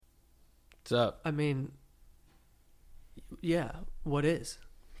What's up? I mean, yeah. What's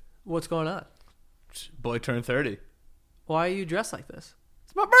going on? Boy turned 30. Why are you dressed like this?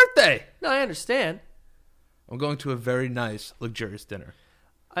 It's my birthday. No, I understand. I'm going to a very nice, luxurious dinner.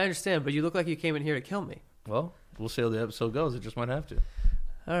 I understand, but you look like you came in here to kill me. Well, we'll see how the episode goes. It just might have to.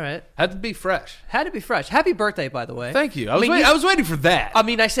 All right. Had to be fresh. Had to be fresh. Happy birthday, by the way. Thank you. I was waiting for that. I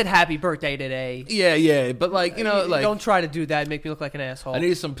mean, I said happy birthday today. Yeah, but like, you know, like... Don't try to do that and make me look like an asshole. I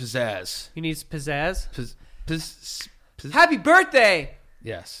need some pizzazz. You need pizzazz? Pizzazz. Happy birthday!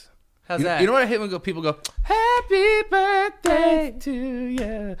 Yes. How's that? You know what I hate when people go, happy birthday to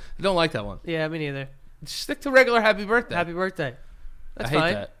you. I don't like that one. Yeah, me neither. Just stick to regular happy birthday. Happy birthday. That's I hate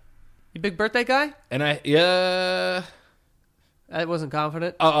fine. that. You big birthday guy? And I wasn't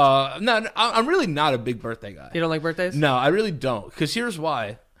confident. No, I'm really not a big birthday guy. You don't like birthdays? No, I really don't. Because here's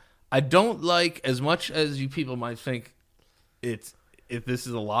why. I don't like, as much as you people might think if this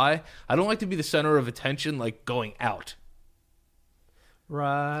is a lie, I don't like to be the center of attention, like going out.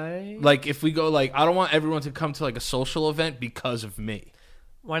 Right. Like if we go, like, I don't want everyone to come to like a social event because of me.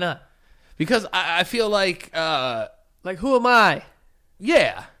 Why not? Because I feel like, like, who am I?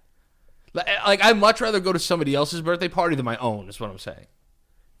 yeah. Like, I'd much rather go to somebody else's birthday party than my own, is what I'm saying.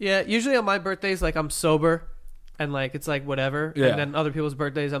 Yeah, usually on my birthdays, like, I'm sober and, like, it's like whatever. Yeah. And then other people's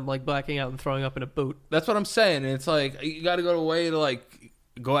birthdays, I'm, like, blacking out and throwing up in a boot. That's what I'm saying. And it's like, you got to go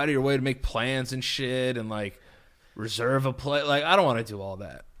out of your way to make plans and shit and, like, reserve a place. Like, I don't want to do all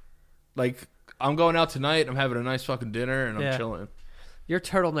that. Like, I'm going out tonight. I'm having a nice fucking dinner and I'm chilling. You're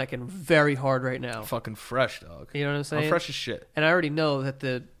turtlenecking very hard right now. I'm fucking fresh, dog. You know what I'm saying? I'm fresh as shit. And I already know that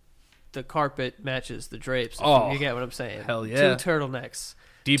the carpet matches the drapes. Oh, you get what I'm saying? Hell yeah. 2 turtlenecks.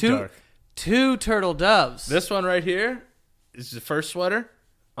 Deep dark. 2 turtle doves. This one right here is the first sweater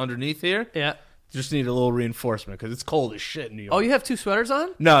underneath here. Yeah. Just need a little reinforcement because it's cold as shit in New York. Oh, you have 2 sweaters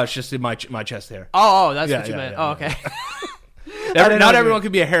on? No, it's just in my chest hair. Oh, that's what you meant. Yeah, okay. Not everyone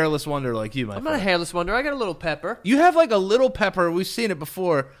can be a hairless wonder like you, my I'm friend. not a hairless wonder. I got a little pepper. You have like a little pepper. We've seen it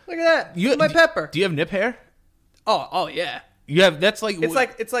before. Look at that. My pepper. Do you have nip hair? Oh yeah. You have. That's like.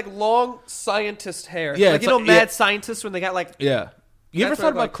 It's like long scientist hair. Yeah, like, you know, mad scientists when they got like. Yeah. You ever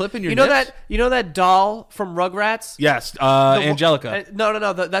thought about clipping your nips? Nips? You know that doll from Rugrats? Yes, Angelica.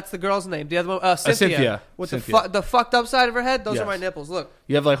 No. That's the girl's name. The other one, Cynthia. Cynthia. With Cynthia. the fucked up side of her head. Those Yes. are my nipples. Look.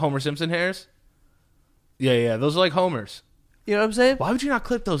 You have like Homer Simpson hairs? Yeah. Those are like Homer's. You know what I'm saying? Why would you not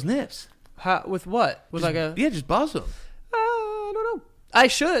clip those nips? With what? With just buzz them. I don't know. I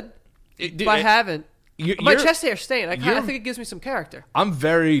should. But I haven't. My chest hair's staying. I think it gives me some character. I'm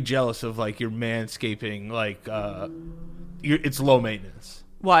very jealous of like your manscaping. Like, it's low maintenance.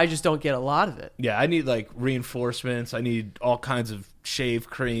 Well, I just don't get a lot of it. Yeah, I need like reinforcements. I need all kinds of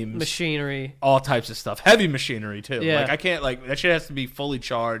shave creams, machinery, all types of stuff. Heavy machinery too. Yeah. Like I can't that shit has to be fully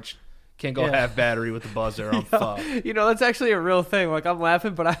charged. Can't go half battery with the buzzer. I'm fucked. You know, that's actually a real thing. Like I'm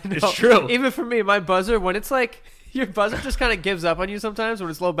laughing, but I know it's true. Even for me, my buzzer, when it's like your buzzer just kind of gives up on you sometimes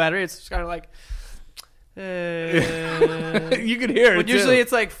when it's low battery. It's just kind of like. You can hear it. But usually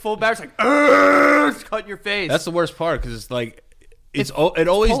it's like full battery. It's like it's cutting your face. That's the worst part because it's like. It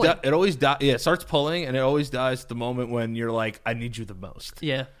always dies. Yeah, it starts pulling, and it always dies at the moment when you're like, "I need you the most."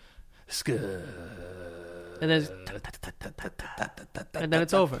 Yeah, it's good. And then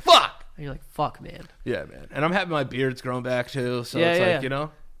it's over. Fuck. And you're like, "Fuck, man." Yeah, man. And I'm having my beard's growing back too, so it's like you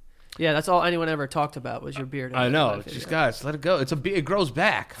know. Yeah, that's all anyone ever talked about was your beard. I know. Just guys, let it go. It grows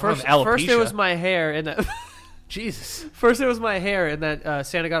back. First it was my hair in that. Jesus. First it was my hair in that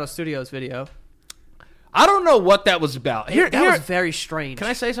Santagato Studios video. I don't know what that was about. That was very strange. Can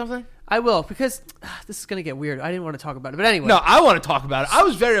I say something? I will, because this is going to get weird. I didn't want to talk about it. But anyway. No, I want to talk about it. I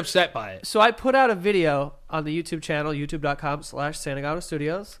was very upset by it. So I put out a video on the YouTube channel, youtube.com/Santagato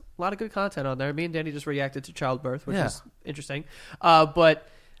Studios. A lot of good content on there. Me and Danny just reacted to childbirth, which is interesting. But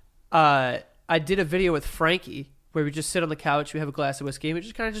I did a video with Frankie where we just sit on the couch, we have a glass of whiskey, and we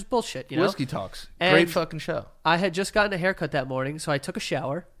just kind of just bullshit, you know? Whiskey Talks. And great fucking show. I had just gotten a haircut that morning, so I took a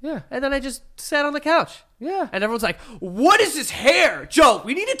shower. Yeah. And then I just sat on the couch. Yeah. And everyone's like, what is this hair? Joe,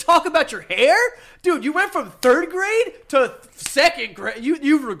 we need to talk about your hair? Dude, you went from 3rd grade to 2nd grade. You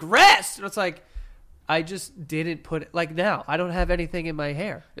regressed. And it's like, I just didn't put it, like now, I don't have anything in my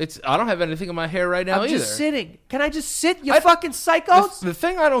hair. I don't have anything in my hair right now either. I'm just sitting. Can I just sit, you fucking psychos? The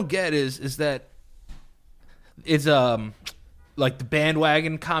thing I don't get is that it's like the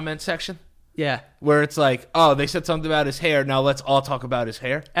bandwagon comment section. Yeah. Where it's like, oh, they said something about his hair. Now let's all talk about his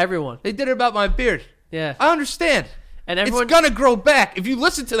hair. Everyone. They did it about my beard. Yeah. I understand. And everyone, it's gonna grow back. If you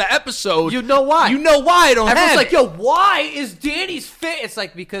listen to the episode, you know why. You know why I don't Everyone's have like, it. yo, why is Danny's fit? It's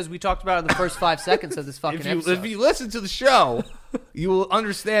like, because we talked about it in the first 5 seconds of this fucking episode. If you listen to the show, you will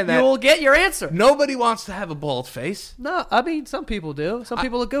understand that You will get your answer. nobody wants to have a bald face. No, I mean, some people do. Some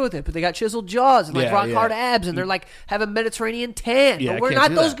people look good with it, but they got chiseled jaws and like Yeah, rock yeah. hard abs, and they're like have a Mediterranean tan. Yeah, but we're can't not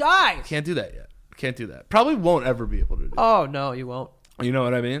do those that. guys. Can't do that yet. Can't do that. Probably won't ever be able to do. Oh no, you won't. You know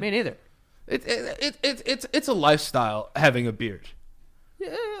what I mean? Me neither. It's a lifestyle having a beard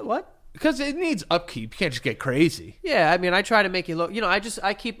Yeah, what? because it needs upkeep. You can't just get crazy. Yeah, I mean, I try to make you look. You know,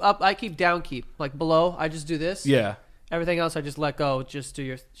 I keep up, I keep down, keep like below. I just do this. Yeah. Everything else, I just let go. Just do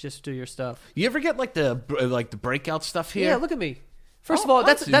your stuff. You ever get like the breakout stuff here? Yeah, look at me. First Oh, of all, not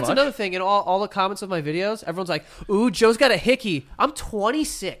that's too much. another thing. In all the comments of my videos, everyone's like, "Ooh, Joe's got a hickey." I'm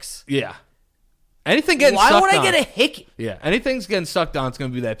 26. Yeah. Anything getting Why sucked would I on. get a hickey? Yeah. Anything's getting sucked on, it's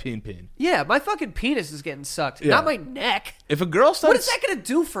gonna be that peen. Yeah, my fucking penis is getting sucked, Yeah. not my neck. If a girl What started is that going to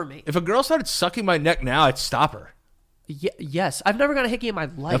do for me? If a girl started sucking my neck now, I'd stop her. Yes, I've never got a hickey in my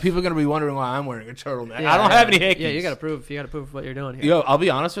life. Now people are gonna be wondering why I'm wearing a turtleneck. Yeah, I don't yeah. have any hickeys. Yeah, you got to prove what you're doing here. Yo, I'll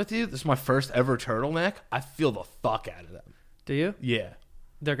be honest with you. This is my first ever turtleneck. I feel the fuck out of them. Do you? Yeah.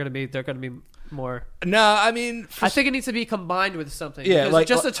 They're going to be more. No, I mean, I think it needs to be combined with something. Yeah, Because like-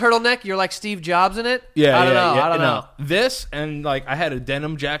 just a turtleneck. You're like Steve Jobs in it. yeah, I don't yeah, know. yeah. I don't No. know. This and like I had a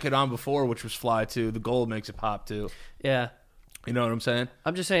denim jacket on before, which was fly too. The gold makes it pop too. Yeah. You know what I'm saying?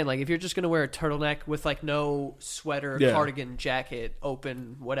 I'm just saying, like, if you're just gonna wear a turtleneck with like no sweater, Yeah. cardigan, jacket,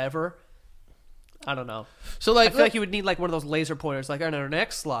 open, whatever, I don't know. So I like, feel like you would need like one of those laser pointers, like on our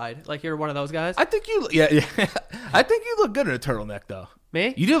next slide. Like you're one of those guys. I think you, yeah. I think you look good in a turtleneck though.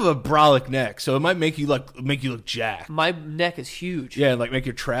 Me? You do have a brolic neck, so it might make you look jacked. My neck is huge. Yeah, like make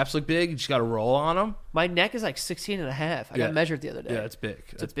your traps look big. You just got to roll on them. My neck is like 16 and a half. I Yeah. got measured the other day. Yeah, it's big.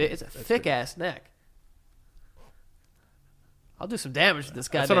 It's a thick ass neck. I'll do some damage to this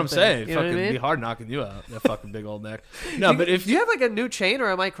guy. That's what I'm saying. You know Fucking what I mean? be hard knocking you out. That fucking big old neck. No, but if Do you have like a new chain,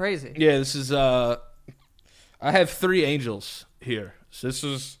 or am I crazy? yeah, this is I have 3 angels here. So this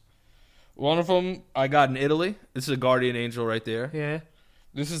is one of them I got in Italy. This is a guardian angel right there. Yeah.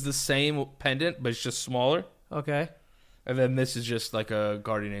 This is the same pendant, but it's just smaller. Okay. And then this is just like a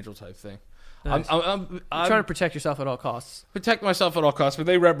guardian angel type thing. Nice. I'm Trying to protect yourself at all costs. protect myself at all costs, but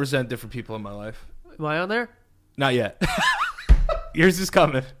they represent different people in my life. Am I on there? Not yet. Yours is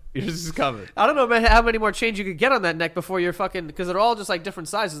coming. Yours is coming. I don't know, man, how many more chains you could get on that neck before you're fucking, because they're all just like different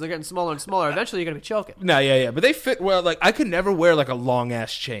sizes. They're getting smaller and smaller. Eventually, you're gonna be choking. No, yeah, but they fit well. Like I could never wear like a long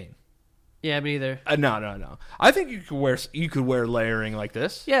ass chain. Yeah, me either. No. I think you could wear layering like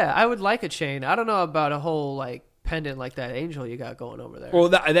this. Yeah, I would like a chain. I don't know about a whole like pendant like that angel you got going over there. Well,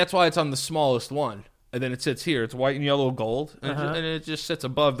 that's why it's on the smallest one, and then it sits here. It's white and yellow gold, and, Uh-huh. and it just sits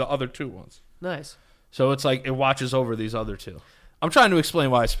above the other 2 ones. Nice. So it's like it watches over these other 2. I'm trying to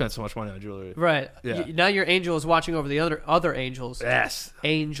explain why I spent so much money on jewelry. Right. Yeah. Now your angel is watching over the other angels. Yes,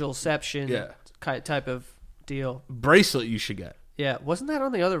 Angelception. Yeah. Type of deal. bracelet you should get. Yeah. Wasn't that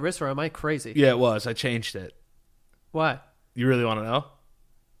on the other wrist, or am I crazy? Yeah, it was. I changed it. Why? You really want to know?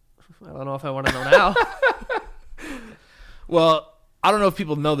 I don't know if I want to know now. Well, I don't know if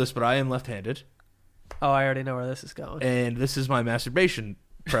people know this, but I am left-handed, Oh, I already know where this is going. and this is my masturbation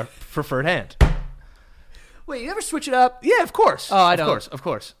preferred hand. Wait, you ever switch it up? Yeah, of course. Oh, I don't. Of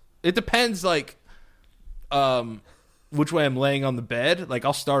course. It depends, like, which way I'm laying on the bed. Like,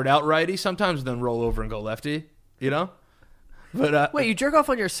 I'll start out righty sometimes, and then roll over and go lefty. You know. But Wait, you jerk off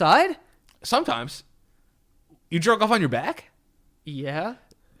on your side? sometimes you jerk off on your back. Yeah.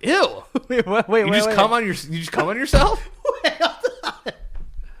 Ew. Wait, wait, You just come on yourself.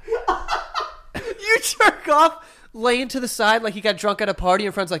 You jerk off laying to the side like you got drunk at a party.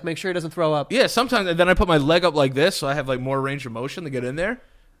 Your friend's like, make sure he doesn't throw up. Yeah, sometimes. And then I put my leg up like this, so I have like more range of motion to get in there.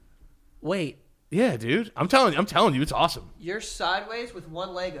 Wait, Yeah, dude. I'm telling you, it's awesome. you're sideways with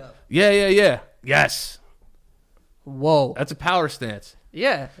one leg up. Yeah. Yes. Whoa. That's a power stance.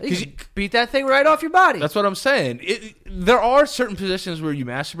 Yeah. You 'Cause can beat that thing right off your body. That's what I'm saying. There are certain positions where you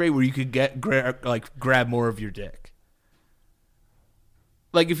masturbate where you could grab more of your dick.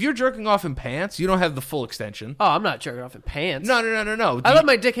 Like if you're jerking off in pants, you don't have the full extension. Oh, I'm not jerking off in pants. No. I let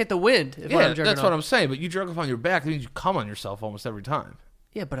my dick hit the wind if Yeah, I'm jerking that's off. what I'm saying. But you jerk off on your back, that means you come on yourself almost every time.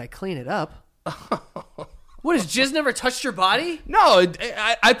 Yeah, but I clean it up. What, has jizz never touched your body? No,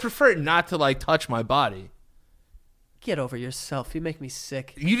 I prefer it not to like touch my body. Get over yourself. You make me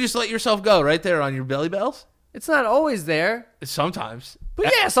sick. You just let yourself go right there on your belly bells. It's not always there. Sometimes,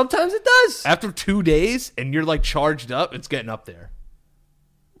 But yeah, sometimes it does. after 2 days and you're like charged up, it's getting up there.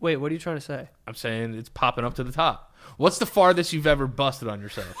 Wait, what are you trying to say? I'm saying it's popping up to the top. What's the farthest you've ever busted on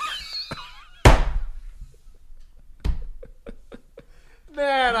yourself?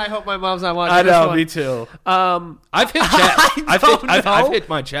 Man, I hope my mom's not watching I this know, one. me too. I I've hit chest. I've know. hit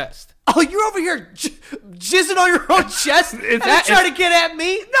my chest. Oh, you're over here jizzing on your own chest and that- trying to get at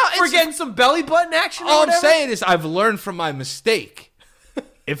me? No, it's for just- getting some belly button action. Or All I'm whatever? saying is I've learned from my mistake.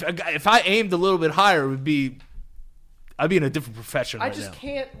 If I aimed a little bit higher, I'd be in a different profession I right just now.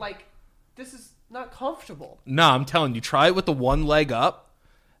 can't. Like, this is not comfortable. No, I'm telling you, try it with the one leg up,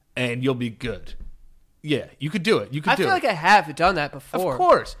 and you'll be good. Yeah, you could do it. You could I do feel it. like I have done that before. Of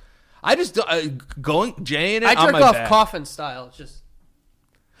course. I just jaying it I on jerk my off back. coffin style. It's just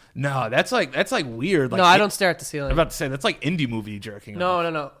No, that's like weird. Like, no, I don't stare at the ceiling. I'm about to say that's like indie movie jerking. No,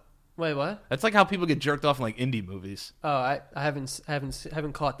 off. no. Wait, what? That's like how people get jerked off in like indie movies. Oh, I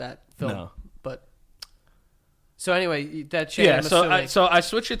haven't caught that film. No. But so anyway, that shit. Yeah, I'm so assuming. I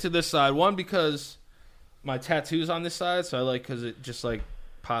switch it to this side. One, because my tattoo's on this side, so I like because it just like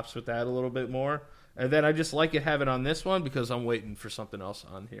pops with that a little bit more. And then I just like it having on this one because I'm waiting for something else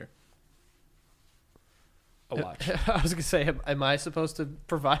on here. A watch. I was gonna say, am I supposed to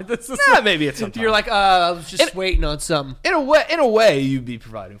provide this? Maybe it's something. You're like, I was just waiting on something. in a way, you'd be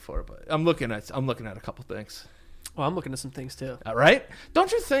providing for it, but I'm looking at a couple things. Well, I'm looking at some things too. All right?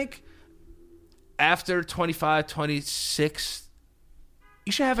 Don't you think after 25, 26,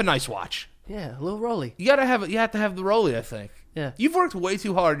 you should have a nice watch? Yeah, a little rolly. You have to have the Rolly, I think. Yeah. You've worked way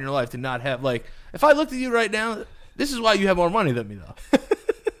too hard in your life to not have, like, if I looked at you right now, this is why you have more money than me, though.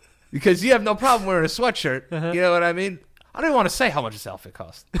 Because you have no problem wearing a sweatshirt. Uh-huh. You know what I mean? I don't even want to say how much this outfit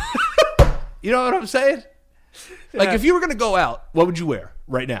cost. You know what I'm saying? Like, Yeah. if you were going to go out, what would you wear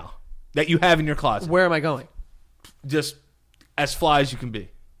right now that you have in your closet? Where am I going? Just as fly as you can be.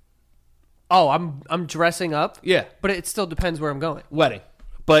 Oh, I'm dressing up. Yeah. But it still depends where I'm going. Wedding.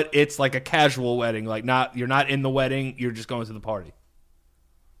 But it's like a casual wedding. Like, you're not in the wedding. You're just going to the party.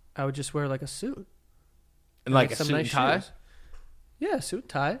 I would just wear like a suit. And like Like a some suit and nice tie? shoes. Yeah, suit,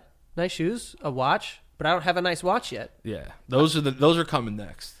 tie, nice shoes, a watch. But I don't have a nice watch yet. Yeah. Those are coming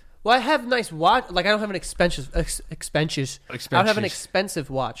next. Well, I have nice watch. Like I don't have an expensive. I don't have an expensive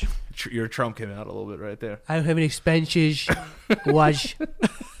watch. Your Trump came out a little bit right there. I don't have an expensive watch.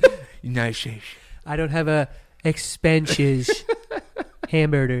 Nice. I don't have a expensive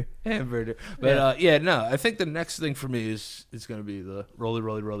hamburger. Hamburger. But no, I think the next thing for me is going to be the Rolly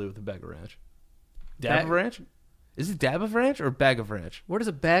with the bag of ranch. Dab of ranch? Is it dab of ranch or bag of ranch? What is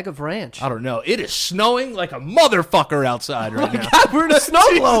a bag of ranch? I don't know. It is snowing like a motherfucker outside right now. God, we're in a snow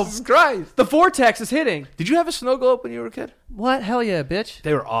globe. Jesus Christ. The vortex is hitting. Did you have a snow globe when you were a kid? What? Hell yeah, bitch.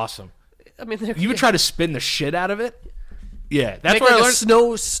 They were awesome. I mean, You would try to spin the shit out of it? Yeah. That's make where like I a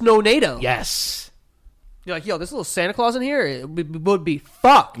learned. snow-nado. Yes. You're like, yo, this little Santa Claus in here it would be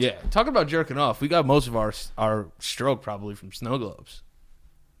fucked. Yeah. Talking about jerking off, we got most of our stroke probably from snow globes.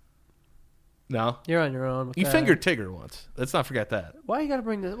 No? You're on your own. With You that. fingered Tigger once. Let's not forget that. Why you gotta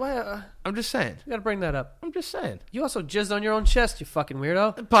bring this? Why I'm just saying. you gotta bring that up? I'm just saying. You also jizzed on your own chest, you fucking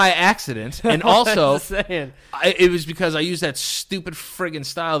weirdo. By accident. And also, Just saying. it was because I used that stupid friggin'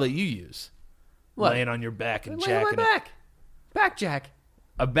 style that you use. What? Laying on your back and Lay on my jacking it. back. Back jack.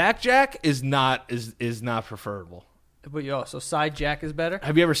 A back jack is not preferable. But yo, so side jack is better.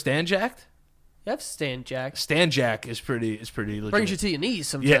 Have you ever stand jacked? You have stand jack. Stand jack is pretty legit. Brings you to your knees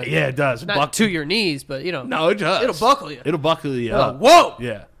sometimes. yeah, it does. Not to your knees, but you know. No, it does. It'll buckle you. It'll buckle you Oh, up. whoa!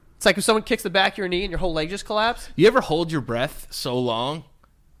 Yeah. It's like if someone kicks the back of your knee and your whole leg just collapsed. You ever hold your breath so long,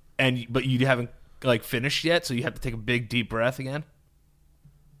 but you haven't like finished yet, so you have to take a big deep breath again?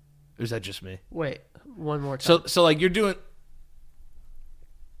 Or is that just me? Wait, one more time. So like you're doing,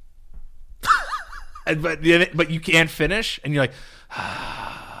 but you can't finish, and you're like,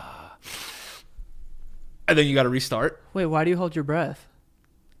 and then you got to restart. Wait, why do you hold your breath?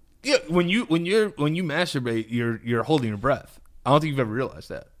 Yeah, when you masturbate, you're holding your breath. I don't think you've ever realized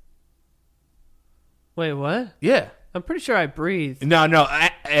that. Wait, what? Yeah. I'm pretty sure I breathe. No.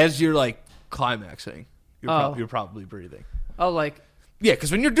 As you're like climaxing, you're probably breathing. Oh, like Yeah,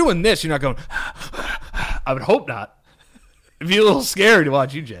 because when you're doing this, you're not going. I would hope not. It'd be a little scary to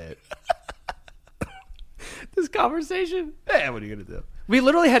watch you jay it. this conversation. Yeah, what are you gonna do? We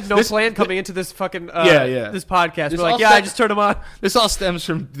literally had no plan coming into this fucking this podcast. This We're like, all yeah, set- I just turned them on. This all stems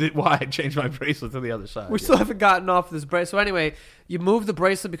from why I changed my bracelet to the other side. We still haven't gotten off this bracelet. So anyway, you move the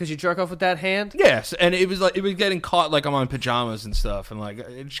bracelet because you jerk off with that hand. Yes, and it was getting caught like I'm on pajamas and stuff, and like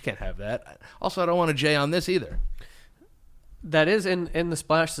I just can't have that. Also, I don't want to jay on this either. That is in the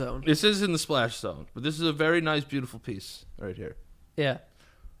splash zone. This is in the splash zone, but this is a very nice, beautiful piece right here. Yeah.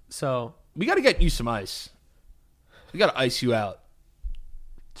 So We got to get you some ice. We got to ice you out.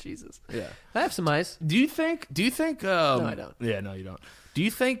 Jesus. Yeah. I have some ice. Do you think? No, I don't. Yeah, no, you don't. Do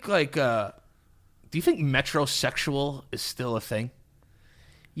you think metrosexual is still a thing?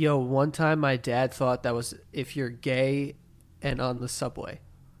 Yo, one time my dad thought that was if you're gay and on the subway.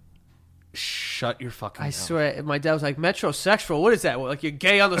 Shut your fucking I mouth. swear, my dad was like, metrosexual, what is that? What, like you're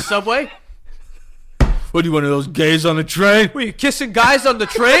gay on the subway? What, you one of those gays on the train? Were you kissing guys on the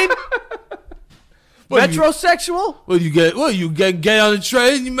train? Metrosexual? What, you get gay on the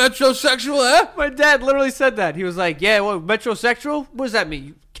train, you metrosexual, eh? My dad literally said that. He was like, yeah, well, metrosexual? What does that mean?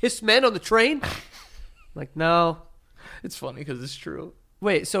 You kiss men on the train? I'm like, no. It's funny because it's true.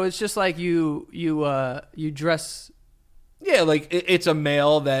 Wait, so it's just like you dress... Yeah, like it's a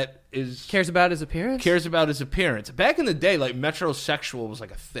male that Cares about his appearance? cares about his appearance. Back in the day, like metrosexual was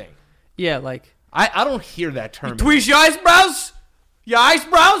like a thing. Yeah, like... I don't hear that term. Tweeze your eyebrows? Your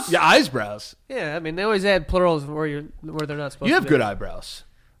eyebrows? Your eyebrows. Yeah, I mean, they always add plurals where they're not supposed to. You have be. good eyebrows.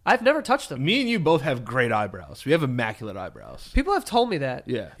 I've never touched them. Me and you both have great eyebrows. We have immaculate eyebrows. People have told me that.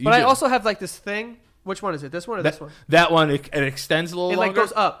 Yeah, you but I do. also have like this thing. Which one is it? This one or this one? That one, it extends a little It longer. like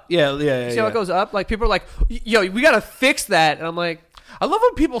goes up. Yeah. See how it goes up? Like people are like, yo, we gotta fix that. And I'm like, I love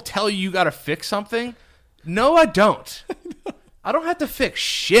when people tell you got to fix something. No, I don't. I don't have to fix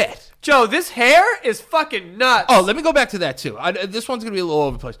shit. Joe, this hair is fucking nuts. Oh, let me go back to that too. This one's gonna be a little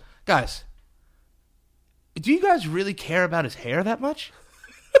over the place, guys. Do you guys really care about his hair that much?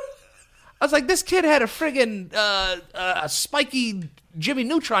 I was like, this kid had a friggin' spiky Jimmy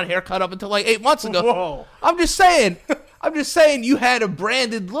Neutron haircut up until like 8 months ago. Whoa. I'm just saying you had a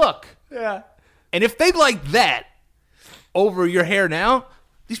branded look. Yeah. And if they like that over your hair now,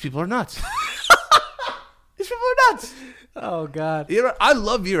 these people are nuts. These people are nuts. Oh God. You know, I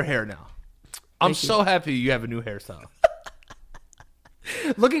love your hair now. I'm Thank you. so happy you have a new hairstyle.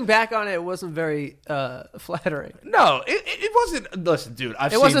 Looking back on it, it wasn't very flattering. No, it wasn't. Listen, dude,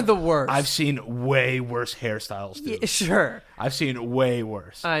 It wasn't the worst. I've seen way worse hairstyles, dude. Yeah, sure. I've seen way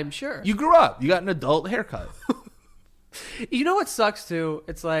worse. I'm sure. You grew up. You got an adult haircut. You know what sucks too?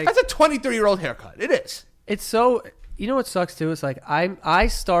 It's like That's a 23-year-old haircut. It is. it's so. You know what sucks too? It's like I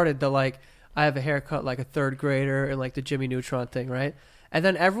started the like I have a haircut like a third grader and like the Jimmy Neutron thing, right? And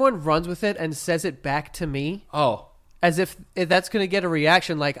then everyone runs with it and says it back to me Oh, as if that's gonna get a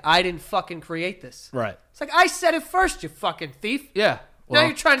reaction like I didn't fucking create this. right. It's like I said it first, you fucking thief. Yeah. Now Well,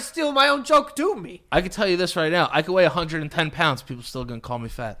 you're trying to steal my own joke to me. I can tell you this right now. I could weigh 110 pounds. People still gonna call me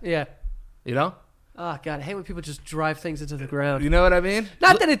fat. Yeah. You know? Oh God, I hate when people just drive things into the ground. You know what I mean?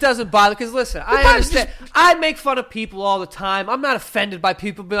 Not that it doesn't bother, because listen, I understand. I make fun of people all the time. I'm not offended by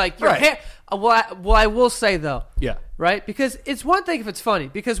people being like, your Right. hair. Well, I will say though, Yeah. right? Because it's one thing if it's funny.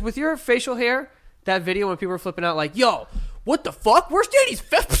 Because with your facial hair, that video when people were flipping out like, yo, what the fuck? Where's Danny's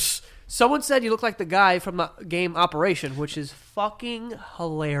fips? Someone said you look like the guy from the game Operation, which is fucking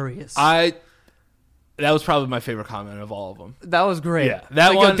hilarious. That was probably my favorite comment of all of them. That was great. Yeah, that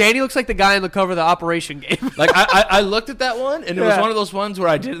like, one- Yo, Danny looks like the guy in the cover of the Operation game. Like I looked at that one and it was Yeah. one of those ones where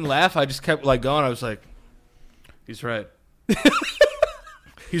I didn't laugh. I just kept like going. I was like, he's right.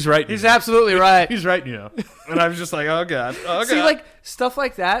 He's right. He's absolutely right. He's right, you know. And I was just like, oh god. Oh god. See, like stuff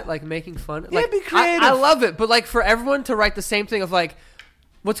like that, like making fun. Yeah, Like, be creative. I love it, but like for everyone to write the same thing of like,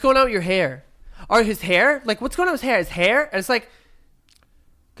 what's going on with your hair, or his hair? Like, what's going on with his hair? His hair, and it's like,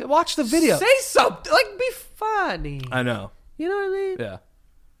 Okay, watch the video. say something, like be funny. I know. You know what I mean? Yeah.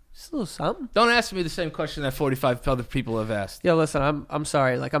 Just a little something. Don't ask me the same question that 45 other people have asked. Yo, listen, I'm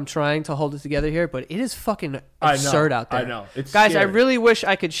sorry. Like, I'm trying to hold it together here, but it is fucking I know, absurd out there. I know. It's Guys, scary. I really wish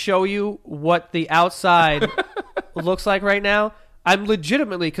I could show you what the outside looks like right now. I'm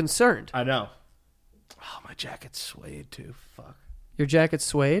legitimately concerned. I know. Oh, my jacket's suede too. Fuck. Your jacket's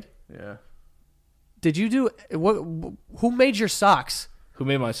suede. Yeah. Did you do what? Who made your socks? Who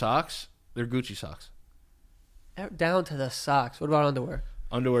made my socks? They're Gucci socks. Down to the socks. What about underwear?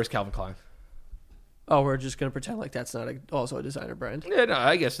 Underwear's Calvin Klein. Oh, we're just gonna pretend like that's not also a designer brand. Yeah, no,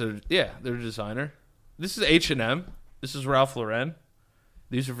 I guess they're a designer. This is H&M. This is Ralph Lauren.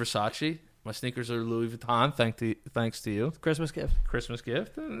 These are Versace. My sneakers are Louis Vuitton. Thanks to you. Christmas gift. Christmas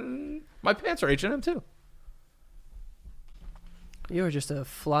gift. And my pants are H&M too. You are just a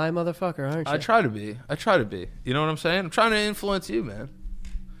fly motherfucker, aren't you? I try to be. You know what I'm saying? I'm trying to influence you, man.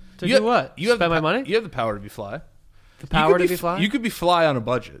 to you do what? You have Spend the my money? You have the power to be fly. The power to You be could fly? You could be fly on a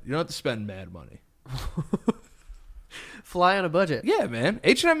budget. You don't have to spend mad money. Fly on a budget. Yeah, man.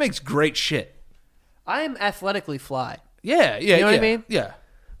 H&M makes great shit. I am athletically fly. Yeah. You know what I mean? Yeah.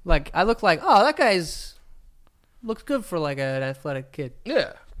 Like, I look like, oh, that guy's looks good for like an athletic kid.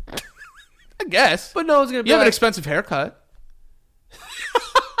 Yeah. I guess. But no one's gonna be You have an like, expensive haircut.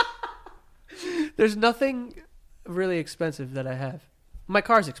 there's nothing really expensive that I have. My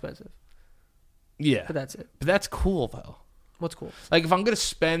car's expensive, Yeah. but that's it. But that's cool, though. What's cool? Like, if I'm going to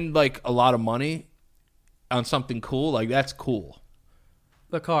spend, like, a lot of money on something cool, like, that's cool.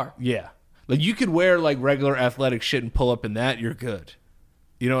 The car. Yeah. Like, you could wear, like, regular athletic shit and pull up in that, you're good.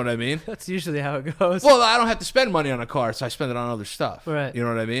 You know what I mean? That's usually how it goes. Well, I don't have to spend money on a car, so I spend it on other stuff. Right. You know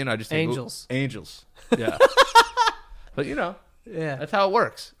what I mean? I just think, Angels. Angels. Yeah. But, you know, yeah. that's how it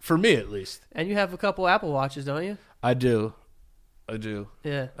works. For me, at least. And you have a couple Apple Watches, don't you? I do.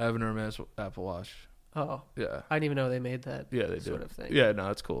 Yeah. I have an Hermes Apple Watch. Oh. Yeah. I didn't even know they made that Yeah, they sort do. of thing. Yeah, no,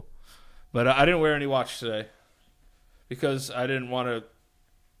 it's cool. But I didn't wear any watch today because I didn't want to.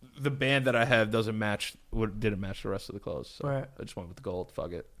 The band that I have didn't match the rest of the clothes. So Right. I just went with the gold.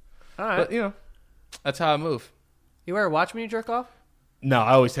 Fuck it. All right. But, you know, that's how I move. You wear a watch when you jerk off? No,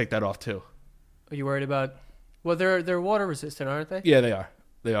 I always take that off, too. Are you worried about... Well, they're water resistant, aren't they? Yeah, they are.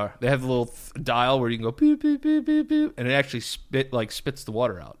 They are. They have the little dial where you can go beep, beep, beep, beep, beep, and it actually spits the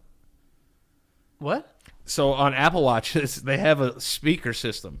water out. What? So on Apple Watches, they have a speaker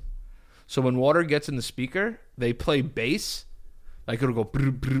system. So when water gets in the speaker, they play bass. Like, it'll go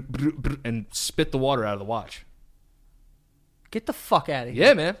brr, brr, brr, brr, and spit the water out of the watch. Get the fuck out of here.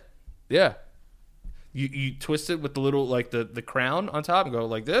 Yeah, man. Yeah. You twist it with the little, like, the crown on top and go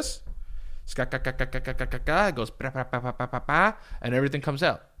like this. It goes, and everything comes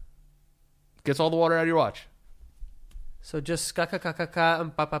out. Gets all the water out of your watch. So just ska-ka-ka-ka-ka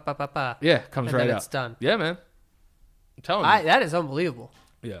and pa-pa-pa-pa-pa. Yeah, comes And right then out. it's done. Yeah, man. I'm telling you. That is unbelievable.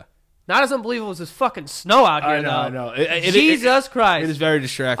 Yeah. Not as unbelievable as this fucking snow out here, I though. know. Jesus Christ. It is very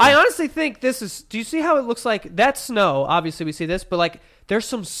distracting. I honestly think this is... Do you see how it looks like... That's snow. Obviously, we see this. But, like, there's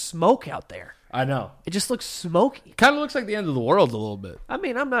some smoke out there. I know. It just looks smoky. Kind of looks like the end of the world a little bit. I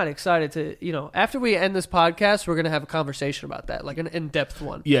mean, I'm not excited to... after we end this podcast, we're going to have a conversation about that. Like, an in-depth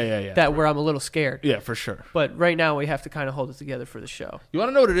one. Yeah. That where I'm a little scared. Yeah, for sure. But right now, we have to kind of hold it together for the show. You want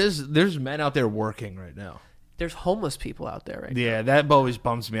to know what it is? There's men out there working right now. There's homeless people out there right now. Yeah, that always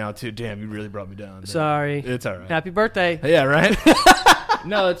bums me out too. Damn, you really brought me down. Sorry. It's all right. Happy birthday. Yeah, right?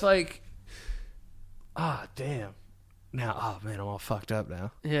 No, it's like, damn. Now, man, I'm all fucked up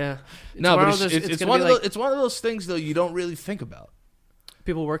now. Yeah. No, but it's one of those things though you don't really think about.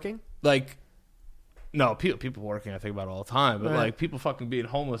 People working? Like, no, people working I think about all the time, but Right. like people fucking being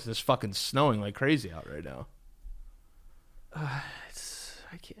homeless and it's fucking snowing like crazy out right now. I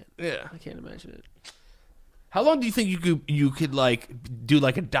Yeah. can't imagine it. How long do you think you could like do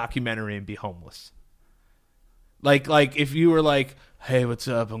like a documentary and be homeless? Like if you were like, hey, what's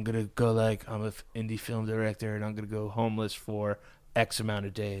up? I'm gonna go I'm an indie film director and I'm gonna go homeless for X amount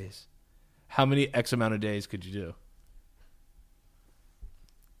of days. How many X amount of days could you do?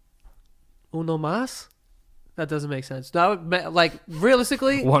 Uno más? That doesn't make sense. No, like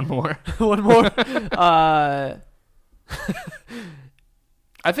realistically, One more. one more.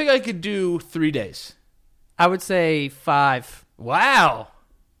 I think I could do 3 days. I would say 5. Wow.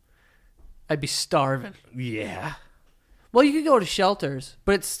 I'd be starving. Yeah. Well, you could go to shelters,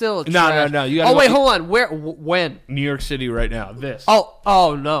 but it's still No. trash. You gotta Oh wait, go- hold on. When? New York City right now. This.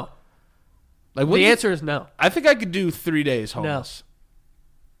 Oh no. Like The answer is no. I think I could do 3 days homeless.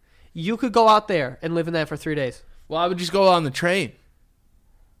 You could go out there and live in that for 3 days. Well, I would just go on the train.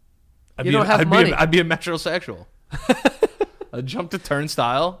 You don't have money. I'd be a metrosexual. I'd jump the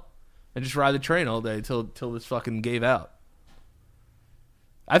turnstile and just ride the train all day till this fucking gave out.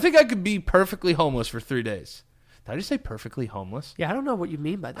 I think I could be perfectly homeless for 3 days. Did I just say perfectly homeless? Yeah, I don't know what you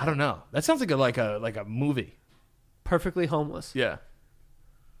mean by that. I don't know. That sounds like a movie. Perfectly homeless. Yeah.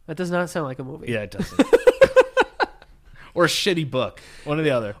 That does not sound like a movie. Yeah, it doesn't. Or a shitty book. One or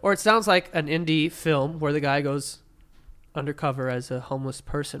the other. Or it sounds like an indie film where the guy goes undercover as a homeless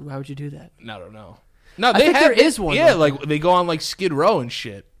person. Why would you do that? I don't know. No, I think there is one, Yeah, though. like they go on like Skid Row and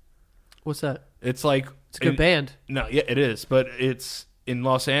shit. What's that? It's like It's a good band. No, yeah, it is, but it's in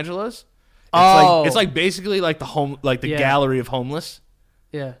Los Angeles. Oh. It's like basically like the Yeah. gallery of homeless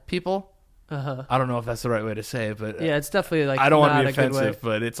Yeah. people. Uh-huh. I don't know if that's the right way to say it, but Yeah, it's definitely like I don't want not to be a good way. offensive,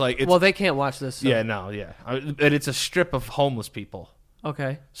 but it's like Well, they can't watch this. So. yeah, no, yeah, but it's a strip of homeless people.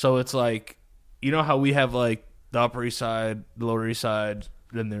 Okay. So it's like, you know how we have like the Upper East Side, the Lower East Side,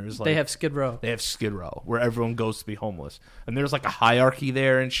 then there's like They have Skid Row. They have Skid Row, where everyone goes to be homeless. And there's like a hierarchy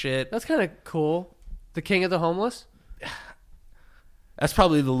there and shit. That's kind of cool. The king of the homeless? That's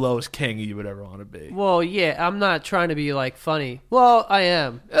probably the lowest king you would ever want to be. Well, yeah, I'm not trying to be like funny. Well, I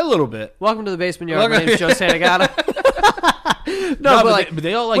am. A little bit. Welcome to the Basement Yard. My name's Joe Santagata. No, but but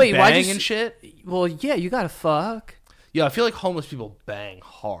they all like wait, why'd bang you and shit. Well, yeah, you gotta fuck. Yeah, I feel like homeless people bang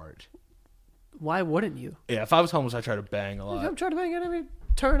hard. Why wouldn't you? Yeah, if I was homeless, I'd try to bang a lot. I'm trying to bang at every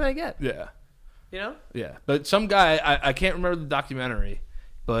turn I get. Yeah. You know? Yeah. But some guy, I can't remember the documentary,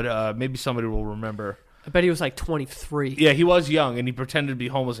 but maybe somebody will remember. I bet he was like 23. Yeah, he was young, and he pretended to be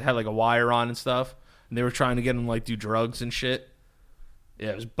homeless and had like a wire on and stuff. And they were trying to get him like do drugs and shit. Yeah,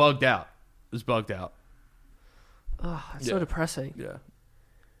 it was bugged out. It was bugged out. Oh, it's so depressing. Yeah.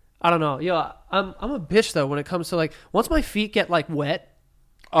 I don't know. Yo, I'm a bitch though when it comes to like once my feet get like wet,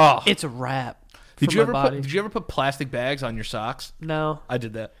 Oh, it's a wrap. did for you my ever body. put? Did you ever put plastic bags on your socks? No, I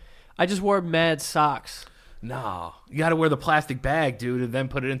did that. I just wore mad socks. No, you got to wear the plastic bag, dude, and then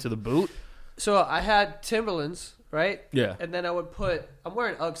put it into the boot. So I had Timberlands, right? Yeah. And then I would put. I'm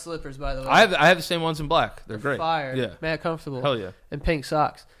wearing UGG slippers, by the way. I have the same ones in black. They're great. Fire. Yeah. Mad comfortable. Hell yeah. And pink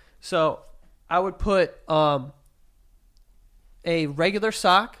socks. So I would put a regular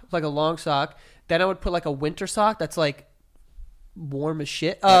sock, like a long sock. Then I would put like a winter sock that's like warm as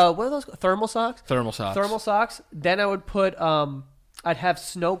shit. What are those? Thermal socks? Thermal socks. Thermal socks. Then I would put I'd have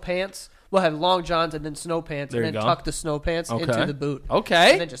snow pants. Well, I have long johns and then snow pants, There and you then go. tuck the snow pants Okay. into the boot.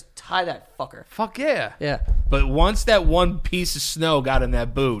 Okay. And then just tie that fucker. Fuck yeah. Yeah. But once that one piece of snow got in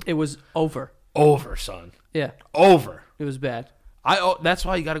that boot, It was over. over, son. Yeah. Over. It was bad. That's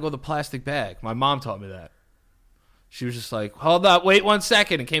why you got to go with the plastic bag. My mom taught me that. She was just like, hold up, wait 1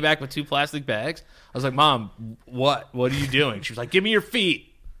 second, and came back with 2 plastic bags. I was like, Mom, what? What are you doing? She was like, give me your feet.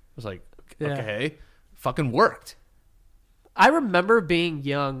 I was like, Yeah. okay. Fucking worked. I remember being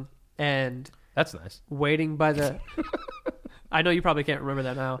young and That's nice. waiting by the. I know you probably can't remember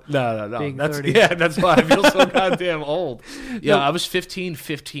that now. No. Being That's 30. Yeah, that's why I feel so goddamn old. Yeah, No. I was 15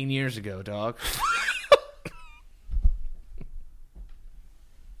 years ago, dog.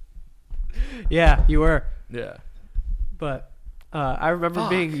 Yeah, you were. Yeah. But I remember Fuck.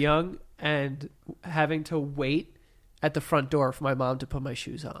 being young and having to wait at the front door for my mom to put my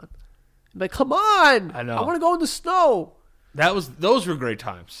shoes on. I'm like, come on! I know. I want to go in the snow. Those were great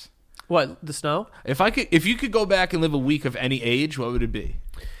times. What, the snow? If you could go back and live a week of any age, what would it be?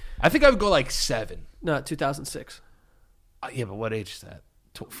 I think I would go like 7. No, 2006. Yeah, but what age is that?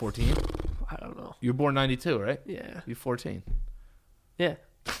 14? I don't know. You were born 92, right? Yeah. You're 14. Yeah.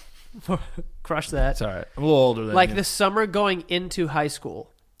 Crush that. It's all right. I'm a little older than Like you. the summer going into high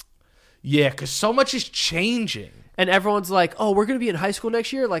school. Yeah, because so much is changing. And everyone's like, oh, we're going to be in high school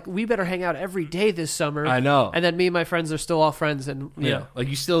next year? Like, we better hang out every day this summer. I know. And then me and my friends are still all friends. And, you know, Like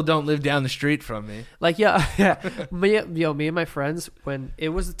you still don't live down the street from me. like, yeah. me and my friends, when it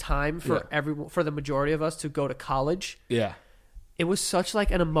was time for Yeah. everyone, for the majority of us to go to college, Yeah. it was such like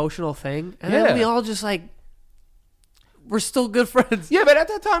an emotional thing. And Yeah. then we all just like, we're still good friends. Yeah, but at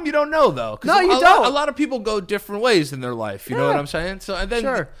that time you don't know though. 'Cause No, you a don't. A lot of people go different ways in their life. You know Yeah. what I'm saying? So and then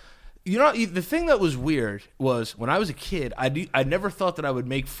Sure. you know the thing that was weird was when I was a kid, I never thought that I would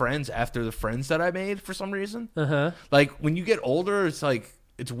make friends after the friends that I made for some reason. Uh-huh. Like when you get older, it's like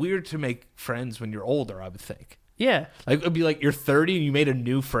it's weird to make friends when you're older, I would think. Yeah. Like it'd be like you're 30 and you made a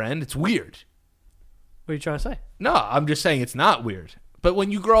new friend. It's weird. What are you trying to say? No, I'm just saying it's not weird. But when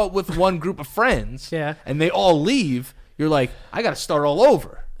you grow up with one group of friends Yeah. and they all leave, you're like, I got to start all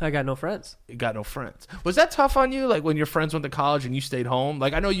over. I got no friends. You got no friends. Was that tough on you? Like when your friends went to college and you stayed home?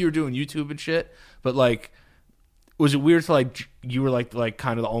 Like I know you were doing YouTube and shit, but like, was it weird to like you were like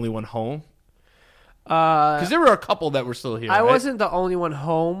kind of the only one home? Because there were a couple that were still here. I right? wasn't the only one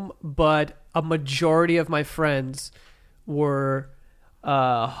home, but a majority of my friends were.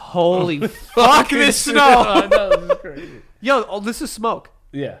 Holy fuck! This snow. I know, this is crazy. Yo, oh, this is smoke,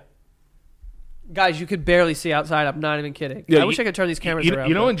 Yeah. guys. You could barely see outside. I'm not even kidding. Yeah, I wish I could turn these cameras around.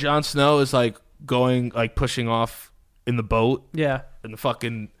 You know but- when Jon Snow is like going like pushing off in the boat, Yeah, and the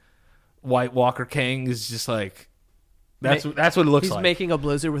fucking White Walker King is just like that's what it looks he's like. making a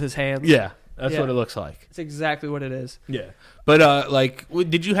blizzard with his hands. Yeah, that's Yeah. what it looks like. It's exactly what it is. Yeah, but like,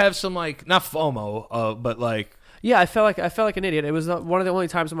 did you have some like not FOMO, but like Yeah, I felt like an idiot. It was one of the only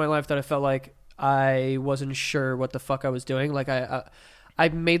times in my life that I felt like I wasn't sure what the fuck I was doing. Like I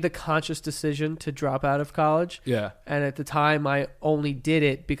made the conscious decision to drop out of college. yeah, And at the time, I only did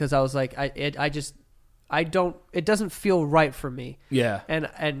it because I was like, it doesn't feel right for me. yeah.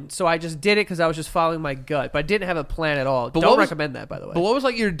 And so I just did it because I was just following my gut. But I didn't have a plan at all. But Don't what was- recommend that, by the way. But what was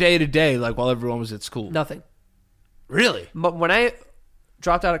like your day to day like while everyone was at school? Nothing. Really? But when I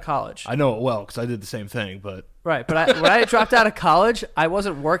dropped out of college, I know it well because I did the same thing. But right? But when I dropped out of college, I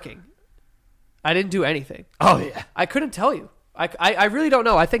wasn't working. I didn't do anything. oh yeah, I couldn't tell you. I really don't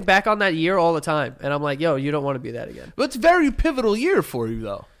know. I think back on that year all the time, and I'm like, yo, you don't want to be that again. but it's a very pivotal year for you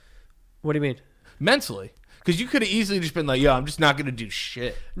though, What do you mean? mentally, because you could have easily just been like, yo, I'm just not gonna do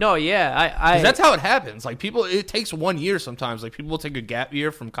shit. No, yeah, 'Cause that's how it happens. Like people, it takes 1 year sometimes. Like people will take a gap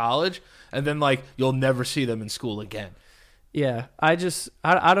year from college, and then like you'll never see them in school again. yeah. I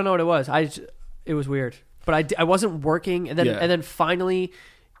don't know what it was. It was weird, but I wasn't working, and then Yeah. finally,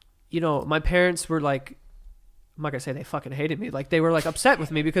 you know, my parents were like, I'm not gonna say they fucking hated me. Like they were like upset with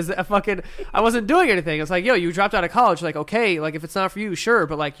me because I wasn't doing anything. It's like, yo, you dropped out of college. Like, okay, like if it's not for you, sure,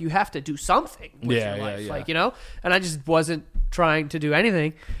 but like you have to do something with your life. Like, you know? And I just wasn't trying to do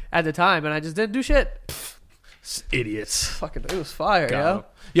anything at the time, and I just didn't do shit. Idiots. Fucking, it was fire, yo.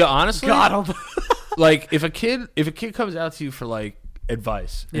 Yeah, honestly, Got him. like if a kid comes out to you for like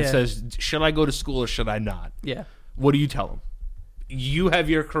advice and Yeah. says, should I go to school or should I not? Yeah. What do you tell them? You have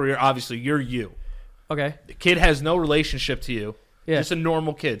your career. Obviously, you're you. Okay. The kid has no relationship to you. Yeah. Just a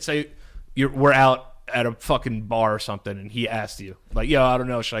normal kid. Say we're out at a fucking bar or something, and he asked you, like, yo, I don't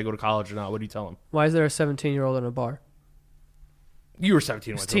know, should I go to college or not? What do you tell him? Why is there a 17-year-old in a bar? You were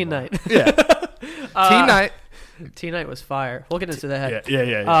 17. It's teen night. Yeah. Teen night. Teen night was fire. We'll get into that.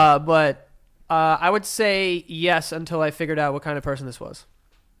 Yeah. But I would say yes until I figured out what kind of person this was.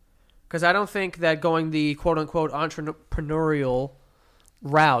 Because I don't think that going the quote-unquote entrepreneurial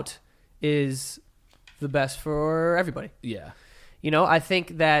route is the best for everybody. Yeah. You know, I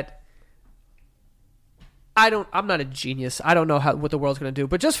think that I'm not a genius. I don't know what the world's going to do.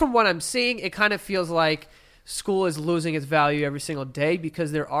 But just from what I'm seeing, it kind of feels like school is losing its value every single day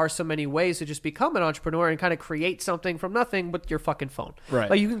because there are so many ways to just become an entrepreneur and kind of create something from nothing with your fucking phone. Right.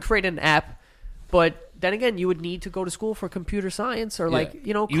 Like you can create an app, but then again, you would need to go to school for computer science or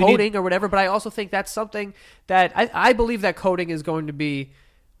coding or whatever. But I also think that's something that I believe that coding is going to be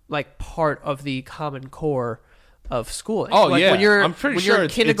like part of the common core of schooling. Oh, like yeah. When you're, I'm pretty when sure you're in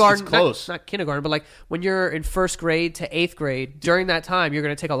kindergarten, it's close. not kindergarten, but like when you're in first grade to eighth grade, during that time, you're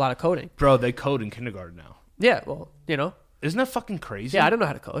going to take a lot of coding. Bro, they code in kindergarten now. Yeah, well, you know. Isn't that fucking crazy? Yeah, I don't know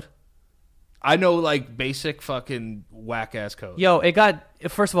how to code. I know like basic fucking whack ass code. Yo,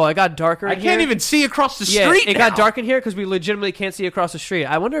 first of all, it got darker in I can't here. even see across the Yeah, street it now. got dark in here because we legitimately can't see across the street.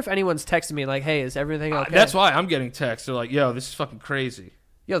 I wonder if anyone's texting me like, hey, is everything okay? That's why I'm getting texts. They're like, yo, this is fucking crazy.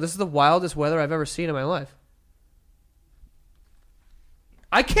 Yo, this is the wildest weather I've ever seen in my life.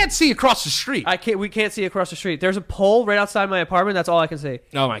 I can't see across the street. We can't see across the street. There's a pole right outside my apartment. That's all I can see.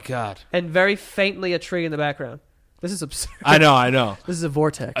 Oh my god. And very faintly a tree in the background. This is absurd. I know. This is a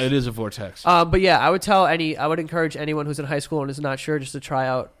vortex. It is a vortex. But yeah, I would encourage anyone who's in high school and is not sure just to try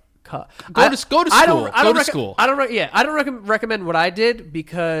out. Go to school. I don't recommend what I did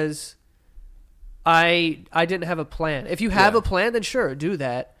because I didn't have a plan. If you have a plan, then sure, do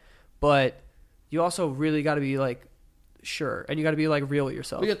that. But you also really got to be like sure, and you got to be like real with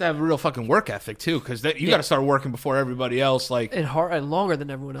yourself. You have to have a real fucking work ethic too, because you got to start working before everybody else. Like and hard and longer than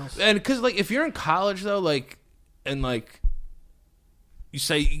everyone else. And because like if you're in college though, like. And like you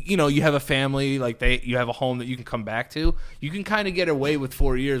say, you know, you have a family, like you have a home that you can come back to. You can kind of get away with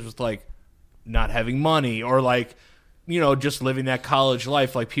 4 years with like not having money or like, you know, just living that college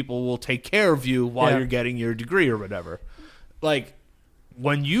life. Like people will take care of you while you're getting your degree or whatever. Like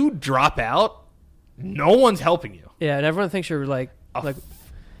when you drop out, no one's helping you. Yeah, and everyone thinks you're like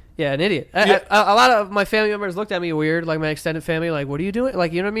yeah, an idiot. A lot of my family members looked at me weird, like my extended family, like, what are you doing?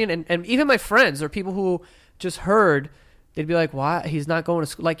 Like, you know what I mean? And even my friends or people who just heard, they'd be like, why? He's not going to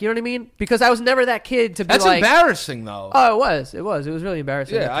school. Like, you know what I mean? Because I was never that kid to be That's like... That's embarrassing, though. Oh, it was really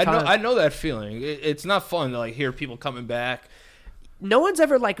embarrassing. Yeah, I know that feeling. It's not fun to, like, hear people coming back. No one's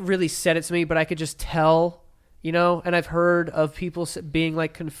ever, like, really said it to me, but I could just tell, you know? And I've heard of people being,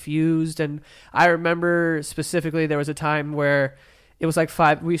 like, confused. And I remember specifically there was a time where... It was like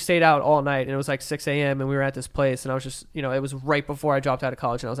 5. We stayed out all night, and it was like 6 a.m. and we were at this place, and I was just, you know, it was right before I dropped out of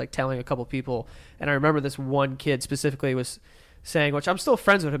college, and I was like telling a couple people, and I remember this one kid specifically was saying, which I'm still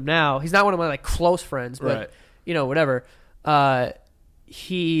friends with him now. He's not one of my like close friends, but you know, whatever.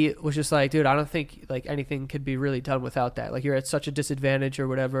 He was just like, dude, I don't think like anything could be really done without that. Like you're at such a disadvantage or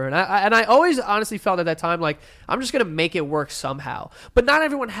whatever. And I always honestly felt at that time like I'm just gonna make it work somehow. But not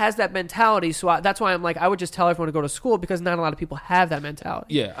everyone has that mentality, so that's why I'm like I would just tell everyone to go to school because not a lot of people have that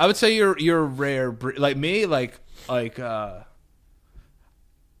mentality. Yeah, I would say you're rare. Like me, I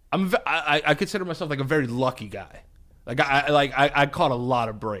consider myself like a very lucky guy. Like I caught a lot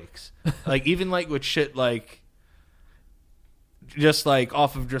of breaks. Like even like with shit like. Just like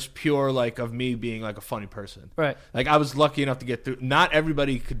off of just pure like of me being like a funny person, right? Like I was lucky enough to get through. Not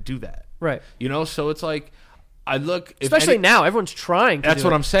everybody could do that, right? You know, so it's like I look, especially now, everyone's trying. That's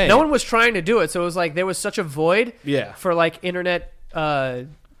what I'm saying. No one was trying to do it, so it was like there was such a void, for like internet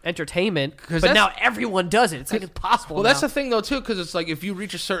entertainment. But now everyone does it. It's like impossible. Well, that's the thing though too, because it's like if you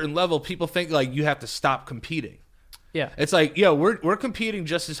reach a certain level, people think like you have to stop competing. Yeah, it's like we're competing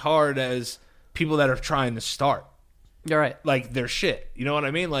just as hard as people that are trying to start. You're right. Like their shit. You know what I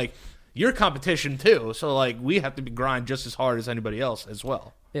mean? Like you're competition too. So like we have to grind just as hard as anybody else as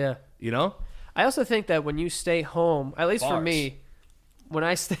well. Yeah. You know? I also think that when you stay home, at least for me, when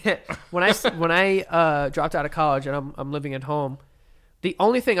I dropped out of college and I'm living at home, the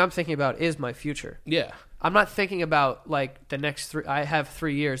only thing I'm thinking about is my future. Yeah. I'm not thinking about like the next I have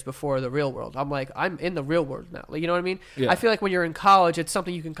 3 years before the real world. I'm like, I'm in the real world now. Like, you know what I mean? Yeah. I feel like when you're in college, it's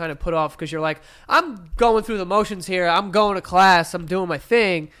something you can kind of put off because you're like, I'm going through the motions here. I'm going to class. I'm doing my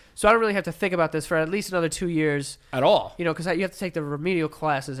thing. So I don't really have to think about this for at least another 2 years. At all. You know, because you have to take the remedial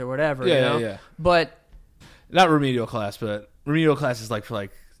classes or whatever. Yeah, you know? yeah. But Not remedial class, but remedial class is like for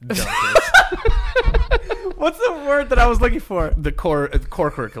like dumb kids. what's the word that I was looking for? the core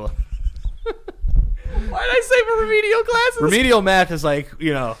curriculum. Why did I say for remedial classes? Remedial math is like,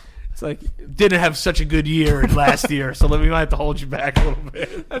 you know, It's like, didn't have such a good year last year, so we might have to hold you back a little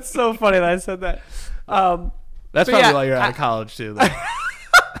bit. that's so funny that I said that. That's But probably yeah, why you're out of college too.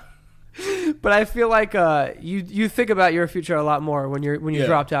 But I feel like you think about your future a lot more when you Yeah.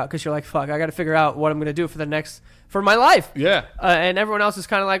 dropped out because you're like, fuck, I got to figure out what I'm going to do for my life. Yeah. And everyone else is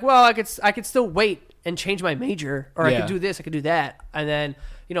kind of like, well, I could still wait and change my major, or I Yeah. could do this, I could do that, and then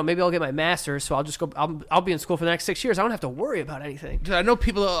maybe I'll get my master's, so I'll just go. I'll be in school for the next 6 years. I don't have to worry about anything. Dude, I know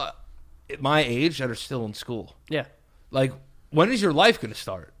people at my age that are still in school. Yeah, Like, when is your life going to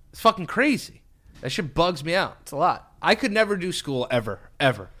start? It's fucking crazy. That shit bugs me out. it's a lot. I could never do school ever.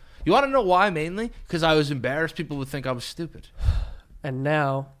 You want to know why? Mainly because I was embarrassed. People would think I was stupid. And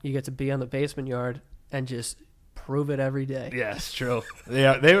now you get to be on the basement yard and just prove it every day. Yeah, it's true. They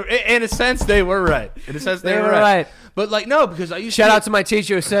were, in a sense, they were right. In a sense, they They were were right. right. But like, no, because I used Shout to out to my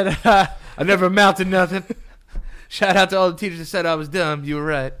teacher who said, I never amounted to nothing. Shout out to all the teachers that said I was dumb. You were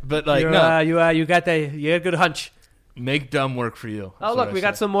right. But like, no, you had a good hunch. make dumb work for you. Oh, look, we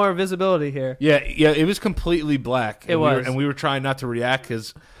got some more visibility here. Yeah, it was completely black. It was. And we were trying not to react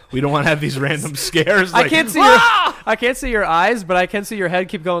because we don't want to have these random scares. I Like, can't see I can't see your eyes, but I can see your head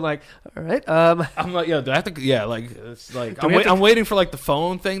keep going like, all right. I'm like, yo, do I have to? Yeah, like, it's like I'm waiting for like the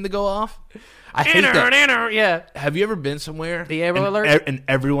phone thing to go off. I hate that. Yeah. Have you ever been somewhere? The Amber and, Alert? and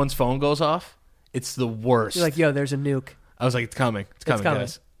everyone's phone goes off. It's the worst. You're like, yo, there's a nuke. I was like, it's coming. It's coming,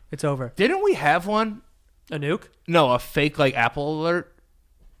 guys. It's over. Didn't we have one? A nuke? No, a fake like Apple alert.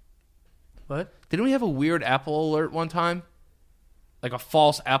 What? Didn't we have a weird Apple alert one time? Like a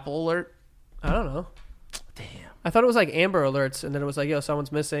false Apple alert? I don't know. Damn. I thought it was like Amber Alerts, and then it was like, yo,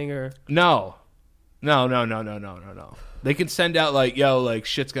 someone's missing, or No. They can send out like, yo, like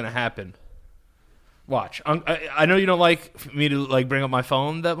shit's gonna happen. Watch. I know you don't like me to like bring up my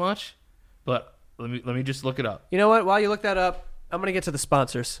phone that much, but let me just look it up. you know what? While you look that up, I'm gonna get to the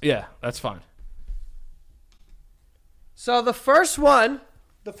sponsors. Yeah, that's fine. So the first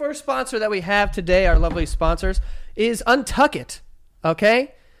sponsor that we have today, our lovely sponsors, is Untuck It.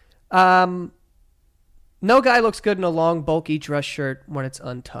 Okay? No guy looks good in a long, bulky dress shirt when it's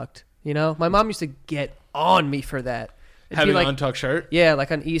untucked. You know? My mom used to get on me for that. It'd Having be like, an untucked shirt. yeah,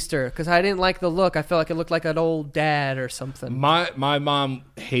 like on Easter, because I didn't like the look. I felt like it looked like an old dad or something. My mom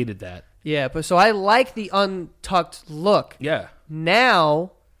hated that. Yeah, but so I like the untucked look. Yeah.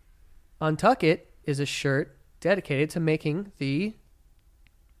 Now, Untuck It is a shirt dedicated to making the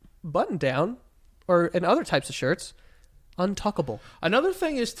button down and other types of shirts untuckable. Another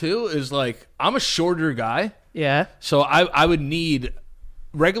thing is like I'm a shorter guy, Yeah. so I would need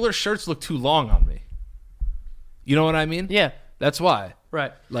regular shirts look too long on me. You know what I mean? Yeah. That's why.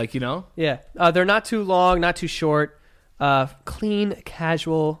 Right. Like, you know? Yeah. They're not too long, not too short. Clean,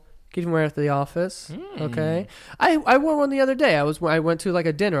 casual. You can wear it to the office. Okay. I wore one the other day. I went to like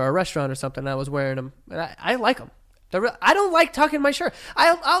a dinner or a restaurant or something. And I was wearing them. And I like them. I don't like tucking my shirt.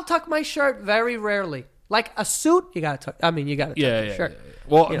 I'll tuck my shirt very rarely. Like a suit, you gotta tuck. I mean, you gotta tuck your shirt. Yeah.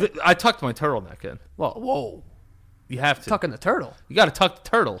 Well, You know. I tucked my turtleneck in. Well, whoa. You have to. Tucking the turtle. You got to tuck the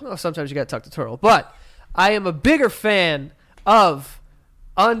turtle. Well, sometimes you gotta tuck the turtle. But I am a bigger fan of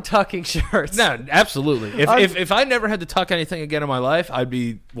untucking shirts. No, absolutely. If I never had to tuck anything again in my life, I'd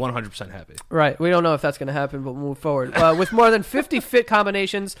be 100% happy. Right. We don't know if that's going to happen, but we'll move forward. With more than 50 fit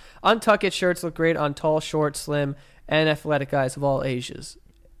combinations, Untuck It shirts look great on tall, short, slim, and athletic guys of all ages.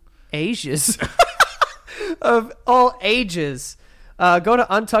 Ages? Of all ages. Go to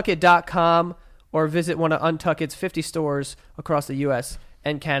untuckit.com or visit one of Untuck It's 50 stores across the U.S.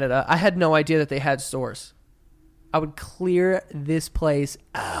 and Canada. I had no idea that they had stores. I would clear this place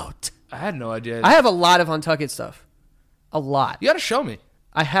out. I had no idea. I have a lot of Untuck It stuff. A lot. You got to show me.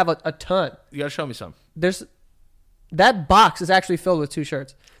 I have a ton. You got to show me some. That box is actually filled with 2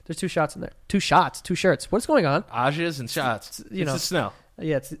 shirts. There's 2 shots in there. 2 shirts. What's going on? Ajas and shots. You know. It's the snow.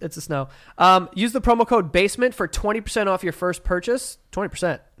 Yeah, it's a snow. Use the promo code BASEMENT for 20% off your first purchase.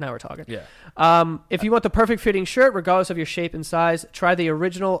 20%. Now we're talking. Yeah. If you want the perfect fitting shirt, regardless of your shape and size, try the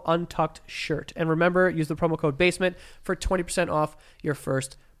original Untucked shirt. And remember, use the promo code BASEMENT for 20% off your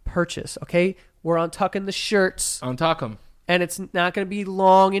first purchase. Okay? We're untucking the shirts. Untuck them. And it's not going to be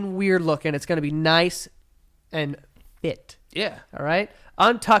long and weird looking. It's going to be nice and fit. Yeah. All right?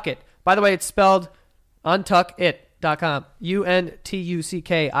 Untuck it. By the way, it's spelled untuckit.com.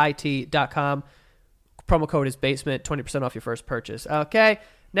 UNTUCKIT.com. Promo code is BASEMENT. 20% off your first purchase. Okay?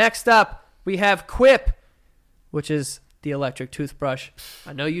 Next up, we have Quip, which is the electric toothbrush.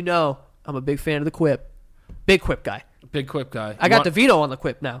 I know you know. I'm a big fan of the Quip. Big Quip guy. Big Quip guy. I got the veto on the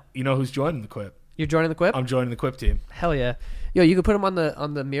Quip now. You know who's joining the Quip? You're joining the Quip? I'm joining the Quip team. Hell yeah. Yo, you can put them on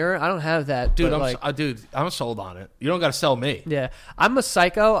the mirror. I don't have that. Dude, but I'm sold on it. You don't got to sell me. Yeah. I'm a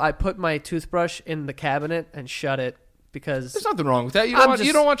psycho. I put my toothbrush in the cabinet and shut it because There's nothing wrong with that. You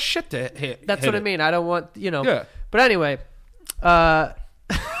don't want shit to hit. That's what I mean. I don't want, Yeah. But anyway,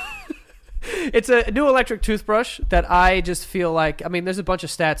 it's a new electric toothbrush that I just feel like, I mean, there's a bunch of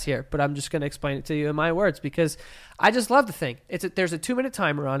stats here, but I'm just going to explain it to you in my words because I just love the thing. There's a 2-minute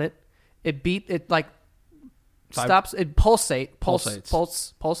timer on it. It stops. It pulsates.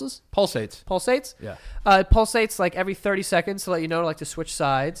 Pulsates. Yeah. It pulsates like every 30 seconds to let you know, like to switch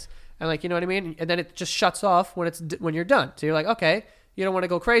sides, and like you know what I mean. And then it just shuts off when you're done. So you're like, okay, you don't want to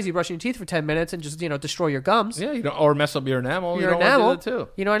go crazy brushing your teeth for 10 minutes and just destroy your gums. Yeah, you don't, or mess up your enamel. Your you don't enamel, want to do that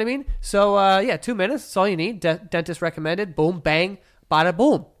too. You know what I mean? So 2 minutes. That's all you need. Dentist recommended. Boom, bang, bada,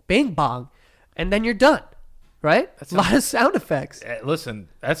 boom, bing, bong, and then you're done. Right? A lot of sound effects. Listen,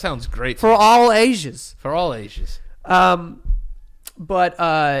 that sounds great. For all ages. For all ages. But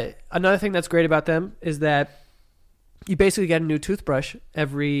another thing that's great about them is that you basically get a new toothbrush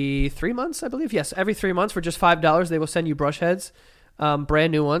every 3 months, I believe. Yes, every 3 months for just $5. They will send you brush heads,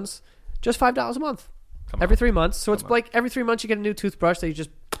 brand new ones, just $5 a month. Every 3 months. So it's like every 3 months you get a new toothbrush that you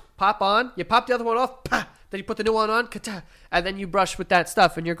just pop on. You pop the other one off, then you put the new one on, and then you brush with that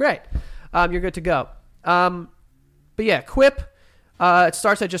stuff, and you're great. You're good to go. But yeah, Quip, it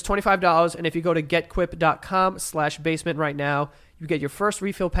starts at just $25, and if you go to getquip.com/basement right now, you get your first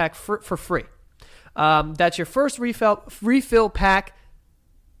refill pack for free. That's your first refill pack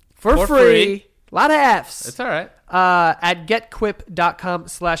for free. A lot of F's. It's all right. At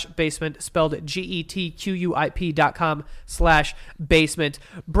getquip.com/basement, spelled GETQUIP.com/basement.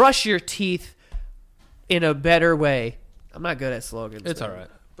 Brush your teeth in a better way. I'm not good at slogans. It's all right.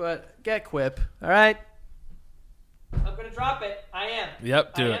 But get Quip, all right? I'm going to drop it. I am.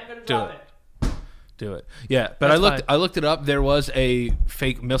 Yep, do I it. am going to drop it. Do it. Yeah, but That's I looked it up. There was a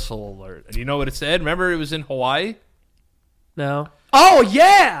fake missile alert. And you know what it said? Remember it was in Hawaii? No. Oh,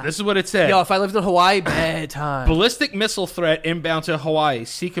 yeah! This is what it said. Yo, if I lived in Hawaii, bad time. Ballistic missile threat inbound to Hawaii.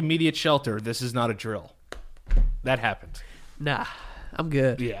 Seek immediate shelter. This is not a drill. That happened. Nah, I'm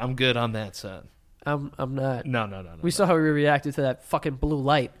good. Yeah, I'm good on that, son. I'm not. No. We saw how we reacted to that fucking blue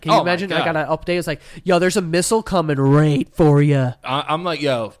light. Can you imagine? My God. I got an update. It's like, yo, there's a missile coming right for you. I'm like,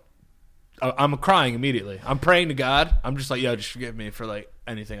 yo, I'm crying immediately. I'm praying to God. I'm just like, yo, just forgive me for like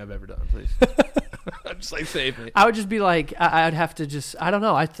anything I've ever done, please. I'm just like, save me. I would just be like, I'd have to just, I don't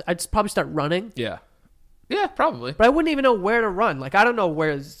know. I'd just probably start running. Yeah, probably. But I wouldn't even know where to run. Like, I don't know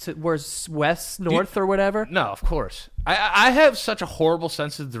where's west, north, or whatever. No, of course. I have such a horrible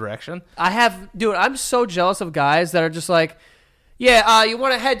sense of direction. Dude, I'm so jealous of guys that are just like, yeah, you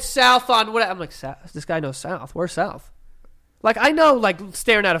want to head south on what? I'm like, this guy knows south. Where's south? Like, I know, like,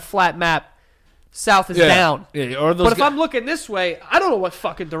 staring at a flat map, south is down. Yeah, but if I'm looking this way, I don't know what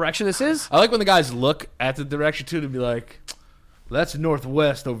fucking direction this is. I like when the guys look at the direction, too, to be like, well, that's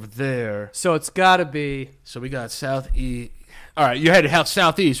northwest over there. So it's got to be. So we got southeast. All right, you're headed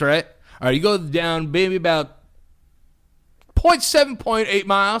southeast, right? All right, you go down maybe about 0.8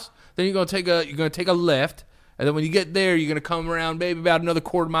 miles. Then you're gonna take a left, and then when you get there, you're gonna come around maybe about another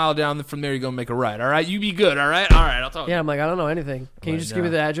quarter mile down. Then from there, you're gonna make a right. All right, you be good. All right, I'll talk. Yeah, I'm like, I don't know anything. Can you just give me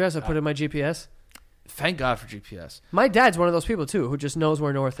the address? I put in my GPS. Thank God for GPS. My dad's one of those people too who just knows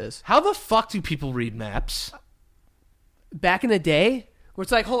where north is. How the fuck do people read maps? Back in the day, where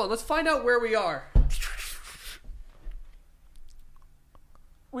it's like, hold on, let's find out where we are.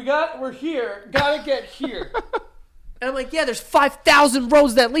 We're here. Gotta get here. And I'm like, yeah, there's 5,000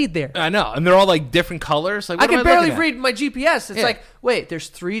 roads that lead there. I know, and they're all like different colors. Like, I what am can barely looking at? read my GPS. It's like, wait, there's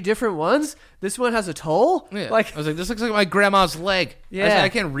 3 different ones. This one has a toll. Yeah. Like, I was like, this looks like my grandma's leg. Yeah. I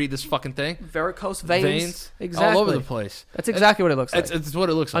can't read this fucking thing. Varicose veins. all Exactly. over the place. That's exactly what it looks like. It's what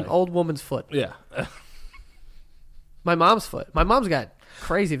it looks like. An old woman's foot. Yeah. My mom's foot. My mom's got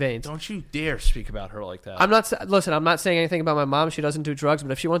Crazy veins. Don't you dare speak about her like that. Listen, I'm not saying anything about my mom. She doesn't do drugs,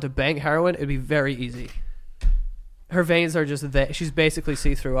 but if she wanted to bang heroin, it'd be very easy. Her veins are just there. She's basically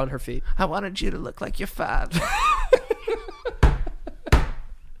see-through on her feet. I wanted you to look like your father.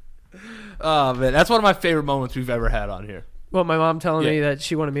 Oh, man. That's one of my favorite moments we've ever had on here. Well, my mom telling me that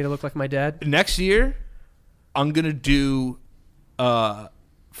she wanted me to look like my dad. Next year, I'm going to do,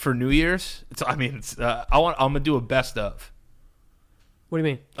 for New Year's, I'm going to do a best of. What do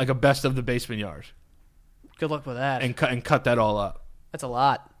you mean? Like a best of the Basement Yard. Good luck with that. And cut that all up. That's a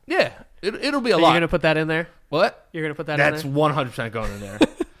lot. Yeah. It'll be a Are lot. you going to put that in there? What? You're going to put that in there? That's 100% going in there.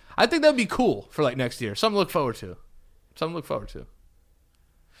 I think that'd be cool for like next year. Something to look forward to.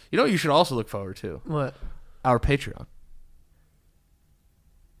 You know what you should also look forward to? What? Our Patreon.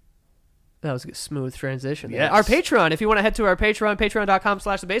 That was a smooth transition. Yes. Our Patreon. If you want to head to our Patreon,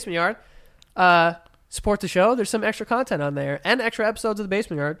 patreon.com/thebasementyard, support the show. There's some extra content on there and extra episodes of The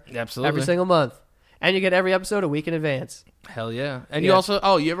Basement Yard. Absolutely. Every single month. And you get every episode a week in advance. Hell yeah. And you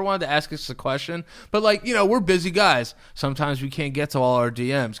also, you ever wanted to ask us a question? But like, we're busy guys. Sometimes we can't get to all our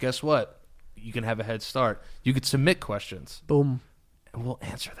DMs. Guess what? You can have a head start. You could submit questions. Boom. And we'll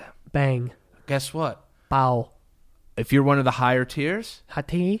answer them. Bang. Guess what? Bow. If you're one of the higher tiers,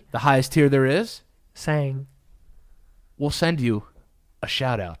 Hati. the highest tier there is, Sang. we'll send you a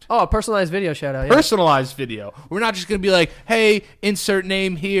shout out. Oh, a personalized video shout out. Yeah. Personalized video. We're not just going to be like, hey, insert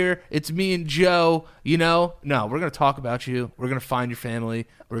name here. It's me and Joe. No, we're going to talk about you. We're going to find your family.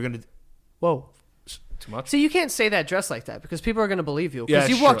 We're going to... Whoa. Too much? See, you can't say that dressed like that because people are going to believe you. Yeah,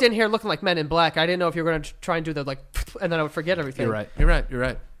 Because you walked in here looking like Men in Black. I didn't know if you were going to try and do the and then I would forget everything. You're right.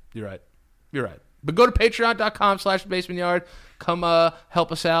 But go to patreon.com/basementyard. Come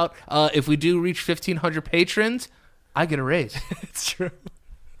help us out. If we do reach 1,500 patrons, I get a raise. It's true.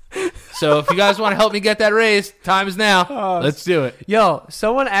 So if you guys want to help me get that raise, time is now. Let's do it. Yo,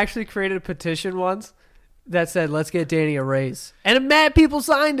 someone actually created a petition once that said, let's get Danny a raise. And mad people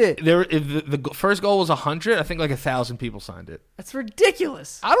signed it. If the first goal was 100, I think like 1,000 people signed it. That's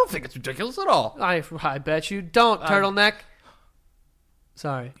ridiculous. I don't think it's ridiculous at all. I bet you don't, turtleneck.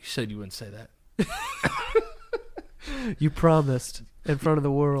 Sorry. You said you wouldn't say that. You promised in front of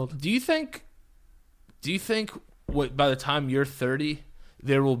the world. Do you think by the time you're 30,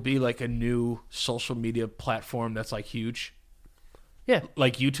 there will be like a new social media platform that's like huge? Yeah.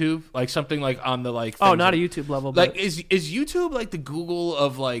 Like YouTube? Like something like on the like... Oh, not a YouTube level. But like is YouTube like the Google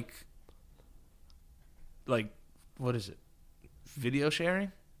of like what is it? Video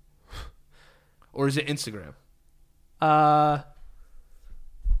sharing? Or is it Instagram?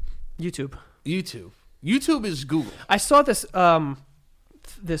 YouTube. YouTube is Google. I saw this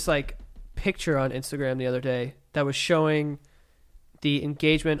this like picture on Instagram the other day that was showing the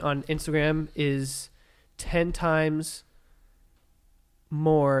engagement on Instagram is 10 times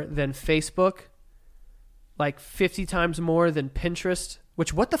more than Facebook, like 50 times more than Pinterest.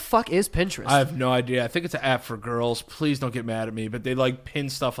 Which, what the fuck is Pinterest? I have no idea. I think it's an app for girls. Please don't get mad at me, but they like pin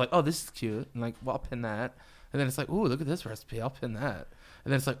stuff like, oh, this is cute, and like, well, I'll pin that. And then it's like, ooh, look at this recipe, I'll pin that.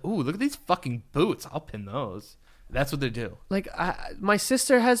 And then it's like, ooh, look at these fucking boots, I'll pin those. That's what they do. Like, my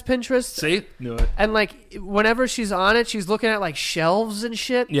sister has Pinterest. See? Knew it. And like, whenever she's on it, she's looking at like shelves and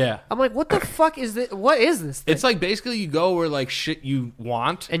shit. Yeah. I'm like, what the fuck is this? What is this thing? It's like basically you go where like shit you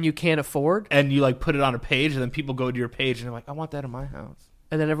want. And you can't afford. And you like put it on a page, and then people go to your page and they're like, I want that in my house.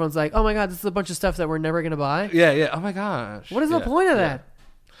 And then everyone's like, oh my God, this is a bunch of stuff that we're never going to buy. Yeah. Oh my gosh. What is the point of that?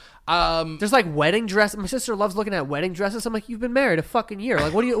 Yeah. There's like wedding dresses. My sister loves looking at wedding dresses. I'm like, you've been married a fucking year.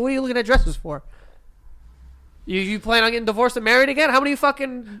 Like, what are you looking at dresses for? You plan on getting divorced and married again? How many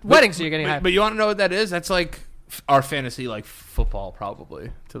fucking weddings are you getting? But you want to know what that is? That's like our fantasy, like football, probably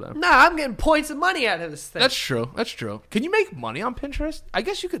to them. Nah, I'm getting points of money out of this thing. That's true. Can you make money on Pinterest? I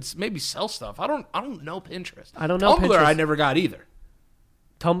guess you could maybe sell stuff. I don't know Pinterest. I don't know Tumblr. Pinterest. I never got either.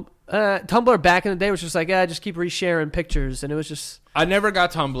 Tumblr back in the day was just like, just keep resharing pictures, and it was just. I never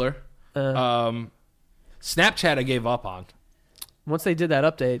got Tumblr. Snapchat I gave up on. Once they did that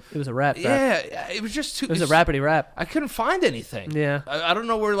update, it was a wrap. Yeah, it was just too. It was a rapidy rap. I couldn't find anything. Yeah, I don't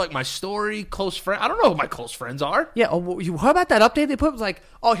know where like my story, close friend. I don't know who my close friends are. Yeah. How about that update they put? It was like,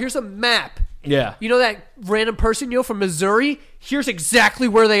 oh, here's a map. Yeah. You know that random person from Missouri? Here's exactly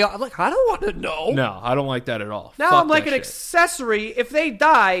where they are. I'm like, I don't want to know. No, I don't like that at all. Now Fuck I'm like an accessory. If they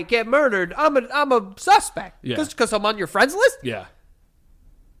die, get murdered, I'm a suspect. Yeah. Because I'm on your friends list? Yeah.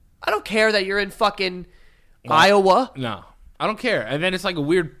 I don't care that you're in fucking Iowa. No, I don't care. And then it's like a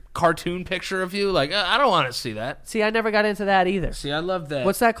weird cartoon picture of you. Like, I don't want to see that. See, I never got into that either. See, I love that.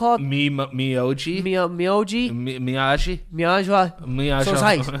 What's that called? Miyoji. Miyoji? Miyaji. Miyaja. Miyaji.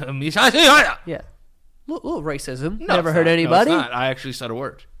 Sosai. Miyaji. Yeah. Little racism. No, Never it's hurt not. anybody. No, it's not. I actually said a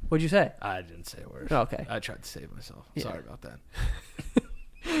word. What'd you say? I didn't say a word. Oh, okay. I tried to save myself. Yeah. Sorry about that.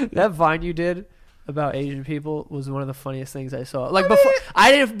 That Vine you did about Asian people was one of the funniest things I saw. Like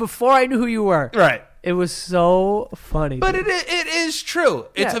before I knew who you were. Right. It was so funny. But dude. it is true.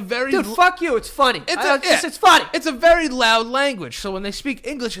 It's Yeah. a very dude. Fuck you. It's funny. It's It's funny. It's a very loud language. So when they speak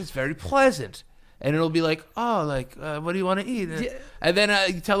English, it's very pleasant. And it'll be like, oh, like, what do you want to eat? And, Yeah. and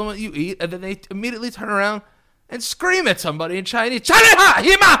then you tell them what you eat, and then they immediately turn around and scream at somebody in Chinese.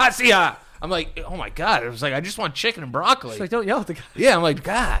 I'm like, oh my God. It was like, I just want chicken and broccoli. It's like, don't yell at the guy. Yeah, I'm like,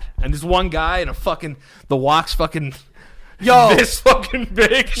 God. And there's one guy and the wok's fucking, Yo. this fucking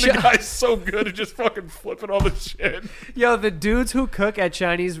big. And the guy's so good at just fucking flipping all the shit. Yo, the dudes who cook at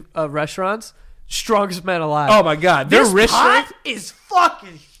Chinese restaurants, strongest men alive. Oh my God. Their this wrist pot strength, is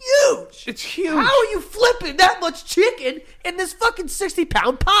fucking huge. it's huge. How are you flipping that much chicken in this fucking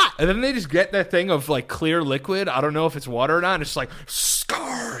 60-pound pot? And then they just get that thing of like clear liquid. I don't know if it's water or not. And it's like,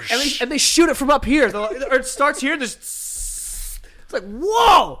 scars. And they shoot it from up here. Or it starts here. And there's, it's like,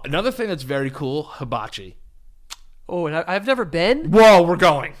 whoa. Another thing that's very cool, hibachi. Oh, and I've never been. Whoa, we're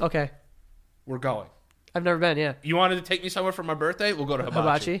going. Okay. We're going. I've never been, yeah. You wanted to take me somewhere for my birthday? We'll go to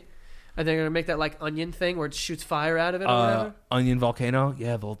hibachi. Hibachi. And they're going to make that like onion thing where it shoots fire out of it or whatever. Onion volcano?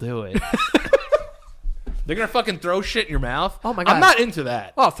 Yeah, they'll do it. They're going to fucking throw shit in your mouth? Oh my God. I'm not into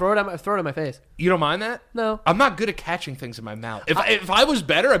that. Oh, throw it in my face. You don't mind that? No. I'm not good at catching things in my mouth. If I was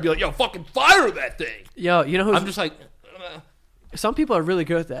better, I'd be like, yo, fucking fire that thing. Yo, you know who's... I'm just like... Some people are really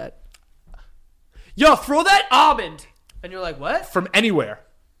good at that. Yo, throw that almond. And you're like, what? From anywhere.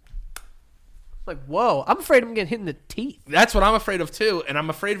 Like, whoa. I'm afraid I'm getting hit in the teeth. That's what I'm afraid of too, and I'm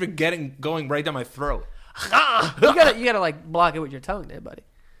afraid of it going right down my throat. You gotta like block it with your tongue there, buddy.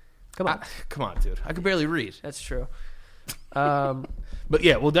 Come on. Come on, dude. I can barely read. That's true. But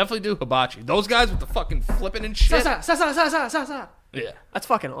yeah, we'll definitely do hibachi. Those guys with the fucking flipping and shit. Sa. Yeah, That's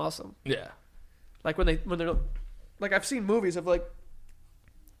fucking awesome. yeah. Like when they're like, I've seen movies of like,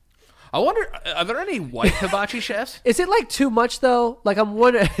 I wonder, are there any white hibachi chefs? is it like too much though? Like I'm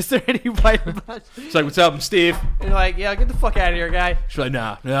wondering, is there any white hibachi? It's like, what's up, I'm Steve? And you're like, yeah, get the fuck out of here, guy. She's like,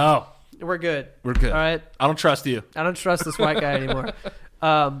 no, We're good. we're good. All right. I don't trust you. I don't trust this white guy anymore.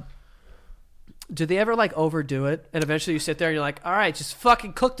 Do they ever like overdo it? And eventually you sit there and you're like, all right, just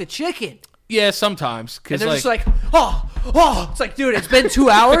fucking cook the chicken. Yeah, sometimes. And Cause they're like, just like, oh. It's like, dude, it's been 2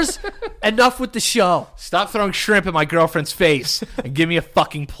 hours. Enough with the show. stop throwing shrimp in my girlfriend's face and give me a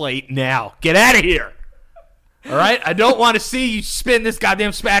fucking plate now. Get out of here. All right? I don't want to see you spin this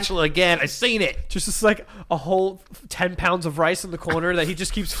goddamn spatula again. I seen it. Just like a whole 10 pounds of rice in the corner that he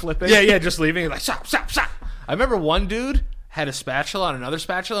just keeps flipping. Yeah, just leaving it like, stop. I remember one dude had a spatula on another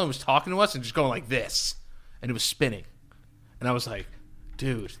spatula and was talking to us and just going like this. And it was spinning. And I was like,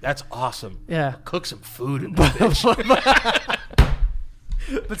 dude, that's awesome. Yeah. Cook some food in this bitch.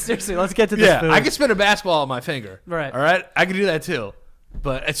 But seriously, let's get to this Yeah, food. I can spin a basketball on my finger. Right. All right? I can do that too.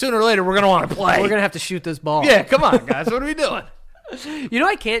 But sooner or later, we're going to want to play. We're going to have to shoot this ball. Yeah, come on, guys. What are we doing? You know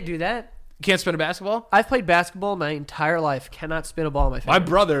I can't do that? You can't spin a basketball? I've played basketball my entire life. Cannot spin a ball on my finger. My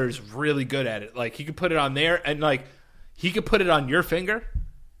brother is really good at it. Like, he could put it on there and, like, he could put it on your finger.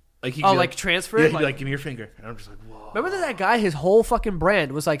 Like, he could Oh, be like transfer Yeah, it? he'd be Like- like, give me your finger. And I'm just like, whoa. Remember that guy, his whole fucking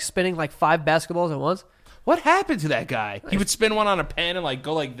brand was like spinning like 5 basketballs at once? What happened to that guy? He would spin one on a pen and, like,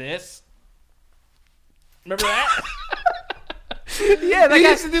 go like this. Remember that? Yeah, that He guy.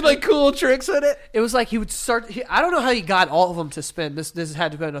 used to do, like, cool tricks with it. It was like he would start. I don't know how he got all of them to spin. This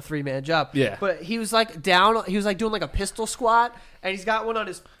had to have been a 3-man job. Yeah. But he was like down. He was like doing like a pistol squat, and he's got one on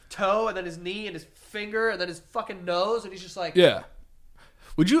his toe, and then his knee, and his finger, and then his fucking nose, and he's just like, Yeah.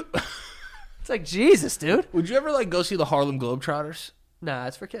 Would you it's like Jesus, dude. would you ever, like, go see the Harlem Globetrotters? Nah,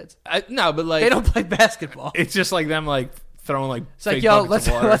 it's for kids. No, but, like, They don't play basketball. it's just like them, like, throwing, like, It's like, fake yo, buckets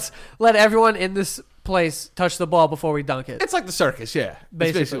of water. let's let everyone in this place touch the ball before we dunk it. It's like the circus, yeah.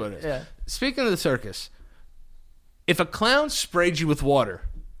 That's basically what it is. Yeah. Speaking of the circus, if a clown sprayed you with water,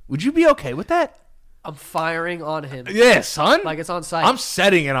 would you be okay with that? I'm firing on him Yeah, son. like it's on site. I'm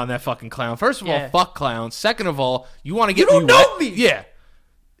setting it on that fucking clown. First of all, Yeah. fuck clowns. Second of all, you want to get You don't me know wet? me! Yeah.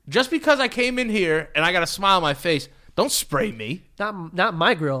 Just because I came in here and I got a smile on my face, don't spray me. not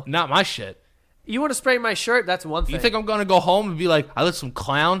my grill. Not my shit. You want to spray my shirt? That's one thing. You think I'm going to go home and be like, I let some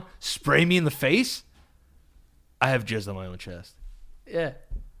clown spray me in the face? I have jizz on my own chest. Yeah,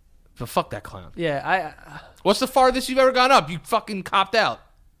 But fuck that clown. yeah. What's the farthest you've ever gone up? You fucking copped out.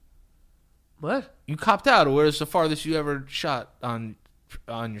 What? You copped out, or where's the farthest you ever shot on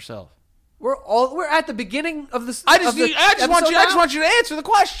yourself? We're at the beginning of this. I just want you to answer the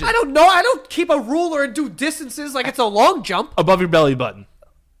question. I don't know. I don't keep a ruler and do distances like it's a long jump. Above your belly button.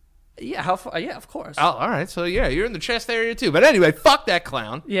 Yeah, how far? Yeah, of course. Oh, all right. So yeah, you're in the chest area too. But anyway, fuck that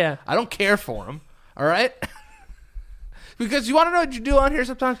clown. Yeah. I don't care for him. All right. Because you want to know what you do on here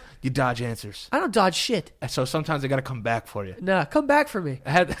sometimes? You dodge answers. I don't dodge shit. And so sometimes I got to come back for you. Nah, come back for me.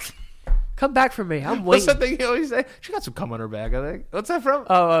 I had. Come back for me. I'm What's waiting. that thing you always say? She got some cum on her back, I think. What's that from?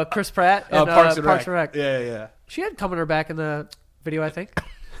 Oh, Chris Pratt and Parks and Rec. Yeah. She had cum on her back in the video, I think.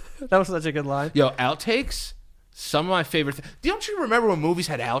 That was such a good line. Yo, outtakes? Some of my favorite Don't you remember when movies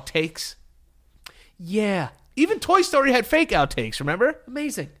had outtakes? Yeah. Even Toy Story had fake outtakes, remember?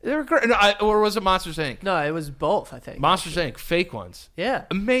 Amazing. They were great. No, or was it Monsters, Inc.? No, it was both, I think. Monsters, Inc., fake ones. Yeah.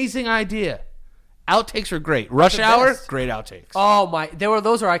 Amazing idea. Outtakes are great. Rush The Hour, best. great outtakes. Oh my!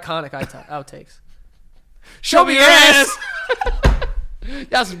 Those are iconic outtakes. Show me your ass!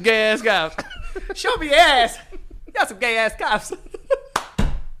 Y'all some gay ass guys. Show me your ass. Got some gay ass cops.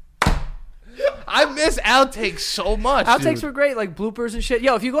 I miss outtakes so much. Outtakes dude. were great, like bloopers and shit.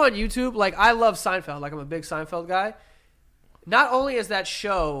 Yo, if you go on YouTube, like I love Seinfeld. Like I'm a big Seinfeld guy. Not only is that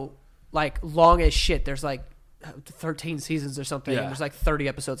show like long as shit. There's like 13 seasons or something. Yeah. And there's like 30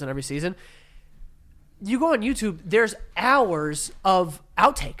 episodes in every season. You go on YouTube, there's hours of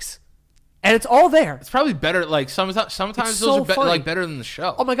outtakes, and it's all there. It's probably better. Like sometimes It's those so are funny. like better than the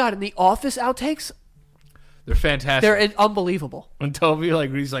show. Oh my god! And the Office outtakes, They're fantastic. they're unbelievable. When Toby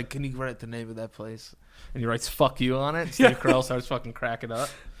he's like, "Can you write the name of that place?" And he writes "fuck you" on it. Steve Carell starts fucking cracking up.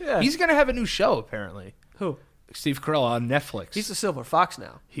 Yeah. He's gonna have a new show apparently. Who? Steve Carell on Netflix. He's the Silver Fox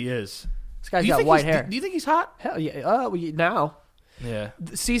now. He is. This guy's Do you got think white he's- hair. Do you think he's hot? Hell yeah! Now Yeah.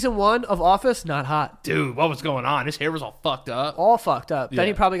 season 1 of Office, not hot. Dude, what was going on? His hair was all fucked up. All fucked up. Then Yeah.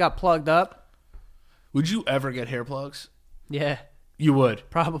 he probably got plugged up. Would you ever get hair plugs? Yeah, You would.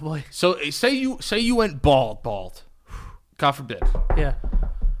 probably. So say you went bald. God forbid. Yeah.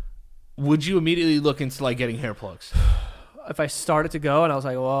 Would you immediately look into like getting hair plugs? If I started to go and I was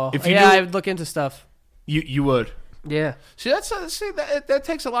like, well, If you yeah, knew- I would look into stuff. You would. Yeah. See that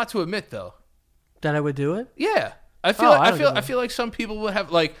takes a lot to admit though. Then I would do it. Yeah. I feel Oh, like, I I don't feel give a- I feel like some people would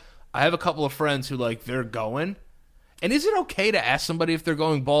have like I have a couple of friends who like they're going. And is it okay to ask somebody if they're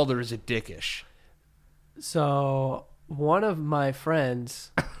going bald or is it dickish? So one of my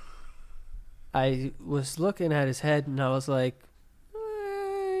friends, I was looking at his head and I was like,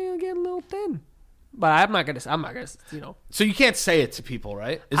 you're getting a little thin. But I'm not gonna, So you can't say it to people,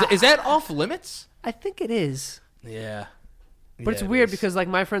 right? Is that off limits? I think it is. Yeah. But it's weird because like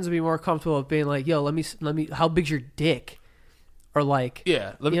my friends would be more comfortable with being like, yo, let me, how big's your dick? Or like,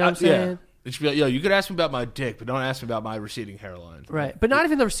 Yeah, you know what I'm saying? It should be like, yo, you could ask me about my dick, but don't ask me about my receding hairline. Right. But not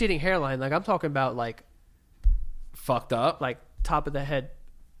even the receding hairline. Like I'm talking about like Fucked up. top of the head,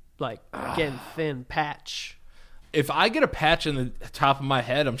 like getting thin patch. If I get a patch in the top of my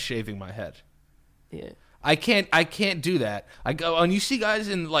head, I'm shaving my head. Yeah. I can't do that. I go and you see guys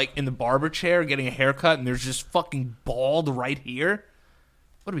in the barber chair getting a haircut and there's just fucking bald right here.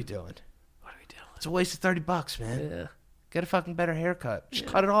 What are we doing? It's a waste of $30, man. Yeah. Get a fucking better haircut. Just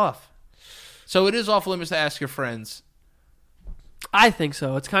cut it off. So it is off limits to ask your friends. I think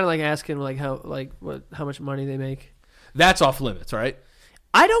so. It's kind of like asking like how much money they make. That's off limits, right?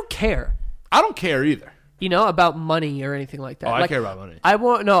 I don't care, I don't care either. about money or anything like that. Oh, I Like, care about money. I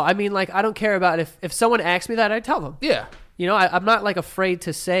won't. No, I mean, like, I don't care about if someone asks me that, I tell them. Yeah. I'm not like afraid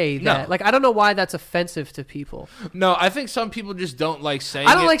to say that. No. Like, I don't know why that's offensive to people. No, I think some people just don't like saying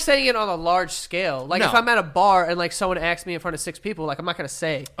I don't it. like saying it on a large scale. Like, No. if I'm at a bar and like someone asks me in front of 6 people, like, I'm not gonna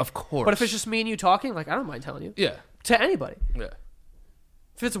say. Of course. But if it's just me and you talking, like, I don't mind telling you Yeah. to anybody. Yeah.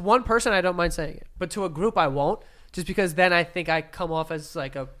 If it's one person, I don't mind saying it. But to a group, I won't. Just because then I think I come off as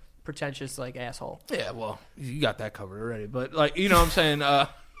like a pretentious like asshole. Yeah, well, you got that covered already. But like, you know what I'm saying?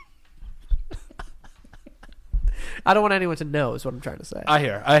 I don't want anyone to know is what I'm trying to say. I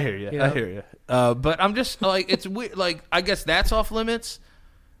hear you. You know? I hear you. But I'm just like, it's weird. Like, I guess that's off limits.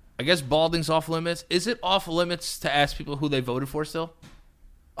 I guess balding's off limits. Is it off limits to ask people who they voted for still?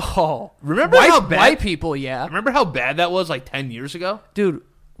 Oh, Remember how bad? white people, yeah, Remember how bad that was like 10 years ago? dude.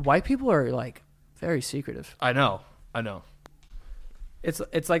 White people are like very secretive. I know.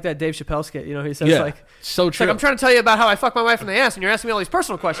 It's like that Dave Chappelle skit. You know, he says Yeah, like, so it's true. like I'm trying to tell you about how I fucked my wife in the ass, and you're asking me all these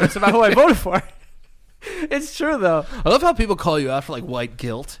personal questions about who I voted for. It's true though. I love how people call you out for like white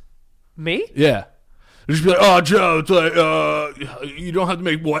guilt. Me? Yeah. They just be like, oh, Joe, it's like, you don't have to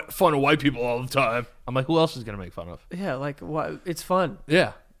make fun of white people all the time. I'm like, who else is going to make fun of? Yeah, like what? It's fun.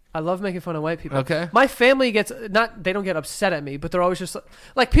 Yeah. I love making fun of white people. Okay. My family gets they don't get upset at me, but they're always just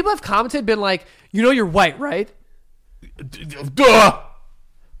like people have commented, been like, you know, you're white, right? Duh!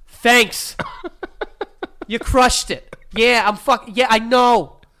 Thanks. You crushed it. Yeah, I'm Yeah, I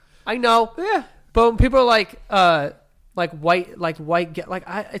know. Yeah. But when people are like like white,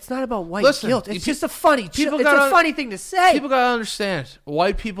 it's not about white Listen, guilt. It's you- just a funny. It's a funny thing to say. People gotta understand.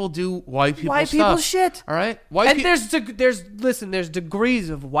 White people do white people White stuff. people shit. All right. And there's degrees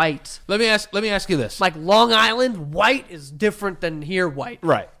of white. Let me ask you this. Like Long Island, white is different than here white.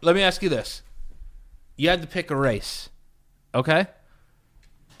 Right. Let me ask you this. You had to pick a race, okay?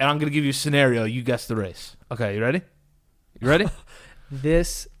 And I'm gonna give you a scenario. You guess the race. Okay. You ready? You ready?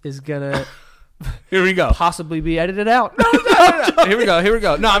 This is gonna Here we go. possibly be edited out. No. Here we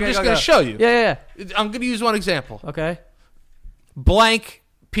go. No, I'm just go, gonna go. show you. Yeah. I'm gonna use one example. Okay. Blank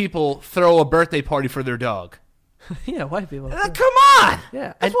people throw a birthday party for their dog. Yeah, white people. Come on.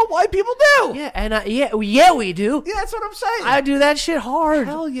 Yeah, That's and- what white people do. Yeah, and we do. Yeah, that's what I'm saying. I do that shit hard.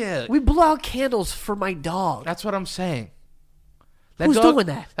 Hell yeah. We blow out candles for my dog. That's what I'm saying. Who's doing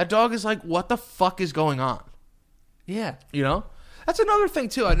that? That dog is like, what the fuck is going on? Yeah. You know? That's another thing,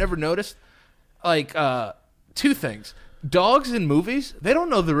 too, I never noticed. Like, two things. Dogs in movies, they don't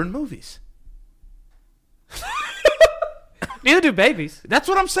know they're in movies. Neither do babies. That's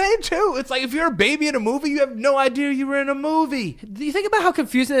what I'm saying, too. It's like if you're a baby in a movie, you have no idea you were in a movie. Do you think about how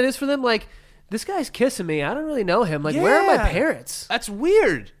confusing that is for them? Like, this guy's kissing me. I don't really know him. Like, where are my Yeah. parents? That's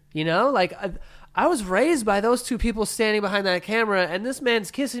weird. You know? Like, I was raised by those two people standing behind that camera, and this man's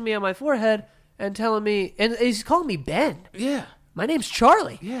kissing me on my forehead and telling me, and he's calling me Ben. Yeah. My name's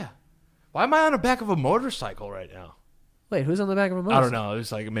Charlie. Yeah. Why am I on the back of a motorcycle right now? Wait, who's on the back of a motorcycle? I don't know. It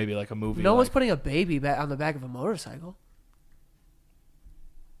was like maybe like a movie. No like, one's putting a baby on the back of a motorcycle.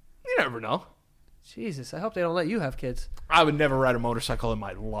 You never know. Jesus, I hope they don't let you have kids. I would never ride a motorcycle in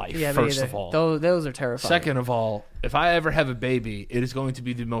my life, Yeah, me first either. of all. Those are terrifying. Second of all, if I ever have a baby, it is going to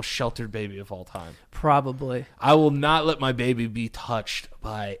be the most sheltered baby of all time. Probably. I will not let my baby be touched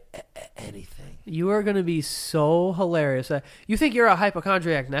by anything. You are going to be so hilarious. You think you're a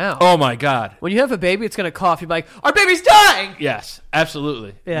hypochondriac now. Oh, my God. When you have a baby, it's going to cough. You're like, our baby's dying! Yes,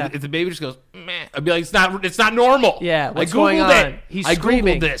 absolutely. Yeah. If the baby just goes, meh, I'd be like, it's not normal. Yeah, what's I Googled going on? it. He's I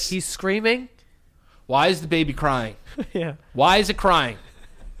screaming. Googled this. He's screaming? Why is the baby crying? Yeah. Why is it crying?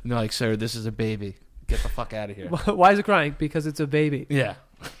 And they're like, sir, this is a baby. Get the fuck out of here. Why is it crying? Because it's a baby. Yeah.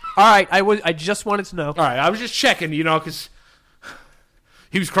 All right, I just wanted to know. All right, I was just checking, because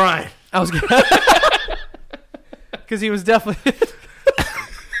he was crying. I was because he was definitely.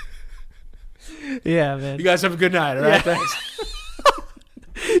 Yeah, man. You guys have a good night, all right? Yeah. Thanks.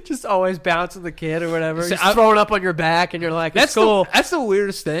 Just always bouncing the kid or whatever. See, He's throwing up on your back, and you're like, "That's cool." That's the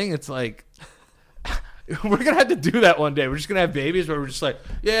weirdest thing. It's like we're gonna have to do that one day. We're just gonna have babies where we're just like,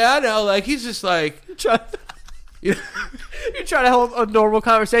 yeah, I know. Like he's just like, You're trying to hold a normal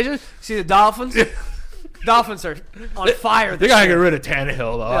conversation. See the dolphins? Dolphins are on fire. They gotta get rid of Tannehill,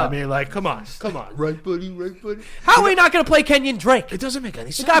 though. Yeah. I mean, like, come on, right, buddy. How are we not going to play Kenyon Drake? It doesn't make any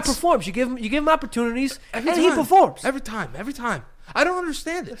The sense. guy performs. You give him opportunities, Every and time. he performs. every time. I don't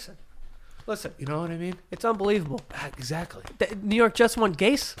understand it. Listen, You know what I mean? it's unbelievable. Exactly. The New York Jets won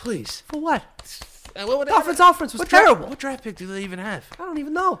Gase Please. for what? What Dolphins' offense was terrible. What draft pick do they even have? I don't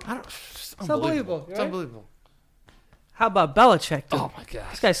even know. I don't. It's unbelievable. It's right? unbelievable. How about Belichick? Dude? Oh my god.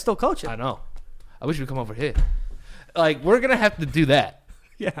 This guy's still coaching. I know. I wish we'd come over here. Like, we're gonna have to do that.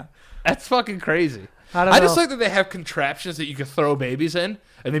 Yeah. That's fucking crazy. I don't I know. just like that they have contraptions that you can throw babies in,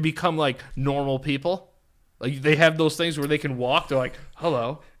 and they become like normal people. Like they have those things where they can walk. They're like,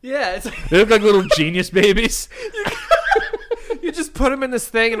 "Hello." Yeah, it's They look like little genius babies. you just put them in this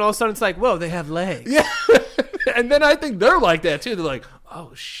thing, and all of a sudden it's like, whoa, they have legs. Yeah. And then I think they're like that too. They're like,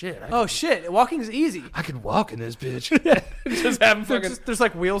 "Oh shit! Oh shit, walking's easy. I can walk in this bitch." Just having fucking. There's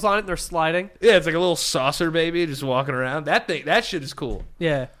like wheels on it, and they're sliding. Yeah, it's like a little saucer baby just walking around. That shit is cool.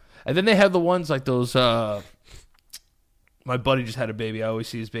 Yeah. And then they have the ones like those. My buddy just had a baby. I always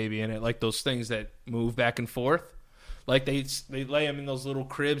see his baby in it. Like those things that move back and forth. Like they lay them in those little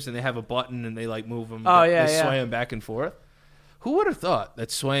cribs and they have a button and they like move them. Oh, yeah, they yeah. sway them back and forth. Who would have thought that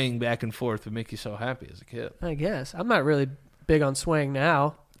swaying back and forth would make you so happy as a kid? I guess. I'm not really big on swaying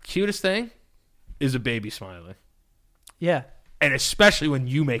now. Cutest thing is a baby smiling, Yeah. and especially when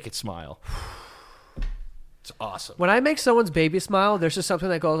you make it smile. It's awesome. When I make someone's baby smile, there's just something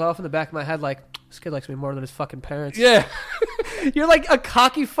that goes off in the back of my head like, this kid likes me more than his fucking parents. Yeah. You're like a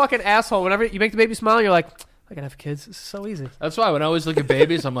cocky fucking asshole. Whenever you make the baby smile, you're like, I can have kids. This is so easy. That's why when I always look at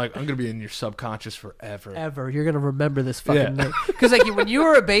babies, I'm like, I'm going to be in your subconscious forever. Ever. You're going to remember this fucking Yeah. name. Because like when you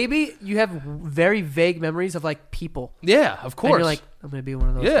were a baby, you have very vague memories of like people. Yeah, of course. And you're like, I'm going to be one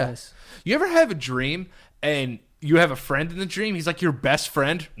of those Yeah. guys. You ever have a dream and you have a friend in the dream? He's like your best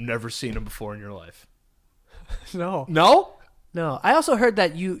friend. Never seen him before in your life. No. No? No, I also heard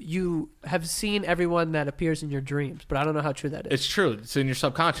that you have seen everyone that appears in your dreams, but I don't know how true that is. It's true. It's in your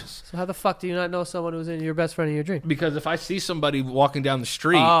subconscious. So how the fuck do you not know someone who's in your best friend in your dream? Because if I see somebody walking down the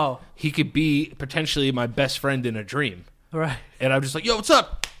street, he could be potentially my best friend in a dream. Right. And I'm just like, yo, what's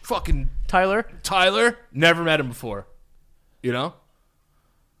up? Fucking Tyler. Never met him before. You know?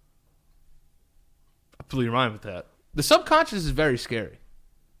 I blew your mind with that. The subconscious is very scary.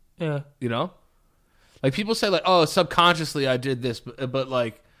 Yeah. You know? Like, people say, like, oh, subconsciously I did this. But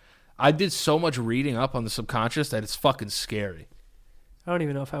like, I did so much reading up on the subconscious that it's fucking scary. I don't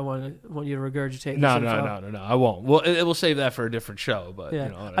even know if I want you to regurgitate No. this info. I won't. Well, we'll save that for a different show. But, Yeah.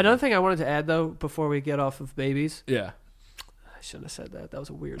 you know. Another thing I wanted to add, though, before we get off of babies. Yeah. I shouldn't have said that. That was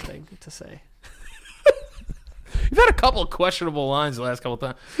a weird thing to say. You've had a couple of questionable lines the last couple of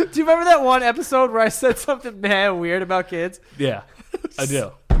times. Do you remember that one episode where I said something mad weird about kids? Yeah, I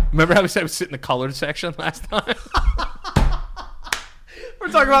do. Remember how we said we sit in the colored section last time? We're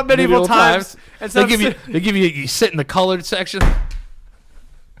talking about medieval times. And They give you you sit in the colored section.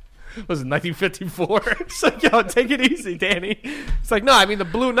 Was it 1954? It's like, yo, take it easy, Danny. It's like, no, I mean the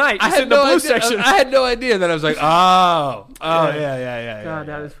Blue Knight. You sit in the blue section. I had no idea. Then I was like, yeah. God,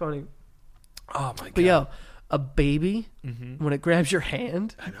 that is funny. Oh my god. But yo, a baby when it grabs your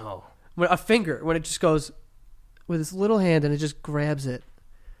hand, I know. when it just goes with its little hand and it just grabs it,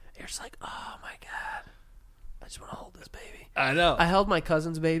 you're just like, oh my god, I just want to hold this baby. I know. I held my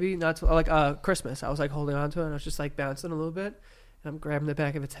cousin's baby Christmas. I was like holding on to it and I was just like bouncing a little bit, and I'm grabbing the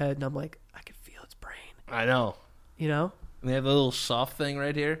back of its head and I'm like, I can feel its brain. I know. You know? And they have a little soft thing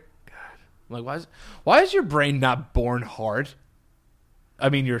right here. God. I'm like, why is your brain not born hard? I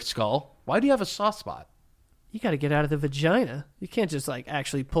mean, your skull. Why do you have a soft spot? You got to get out of the vagina. You can't just like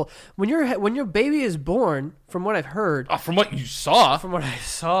actually pull when your baby is born. From what I've heard, From what you saw, from what I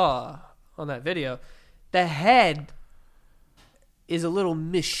saw on that video, the head is a little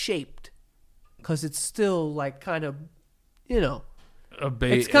misshaped because it's still like kind of, you know,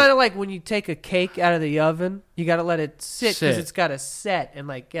 it's kind of like when you take a cake out of the oven, you got to let it sit because it's got to set and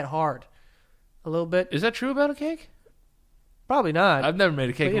like get hard a little bit. Is that true about a cake? Probably not. I've never made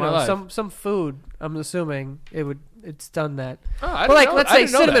a cake but, in my life. Some food. I'm assuming it's done that. Oh, I but didn't like, know- let's I say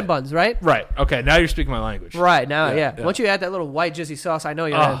didn't know cinnamon that. buns, right? Right. Okay. Now you're speaking my language. Right now, Yeah, yeah. Once you add that little white jizzy sauce, I know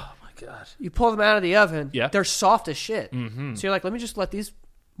you're. Oh my god. You pull them out of the oven. Yeah. They're soft as shit. Mm-hmm. So you're like, let me just let these,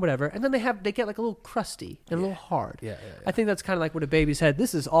 whatever, and then they get like a little crusty and a little hard. Yeah. I think that's kind of like with a baby's head.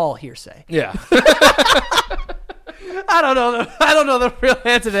 This is all hearsay. Yeah. I don't know the real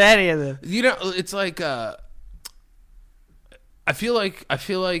answer to any of this. You know, it's like I feel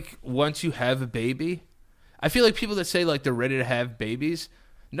like once you have a baby, I feel like people that say like they're ready to have babies,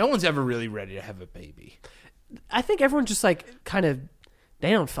 no one's ever really ready to have a baby. I think everyone's just like kind of,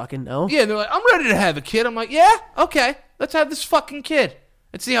 they don't fucking know. Yeah, they're like, I'm ready to have a kid. I'm like, yeah, okay, let's have this fucking kid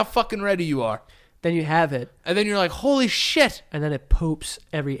and see how fucking ready you are. Then you have it, And then you're like, holy shit. and then it poops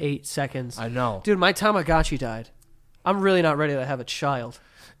every 8 seconds. I know. Dude, my Tamagotchi died. I'm really not ready to have a child.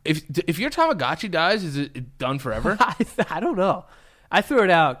 If your Tamagotchi dies, is it done forever? I don't know. I threw it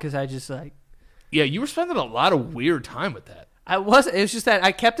out because I just like, Yeah, you were spending a lot of weird time with that. it was just that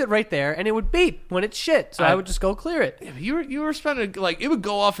I kept it right there and it would beep when it shit. So I would just go clear it. Yeah, but you were spending like it would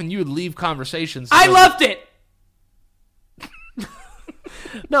go off and you would leave conversations. I like, loved it.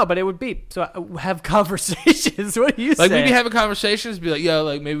 No, but it would beep. So I would have conversations. What do you say? Like we'd be having conversations, be like, "Yo,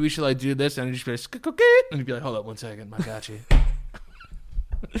 like maybe we should like do this," and I'd just be like, "Skik-kik-kik," and you'd be like, "Hold up, 1 second, I got you."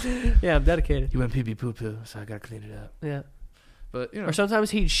 Yeah, I'm dedicated. You went pee pee poo poo, so I gotta clean it up. Yeah. But you know, Or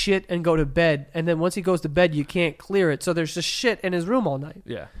sometimes he'd shit and go to bed, and then once he goes to bed, you can't clear it. So there's just shit in his room all night.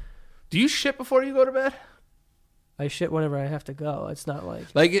 yeah. Do you shit before you go to bed? I shit whenever I have to go. It's not like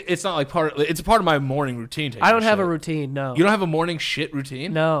Like it's not like it's a part of my morning routine. I don't have a shit. routine. No. You don't have a morning shit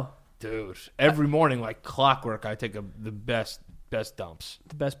routine? No. Dude, every morning like clockwork, I take the best dumps,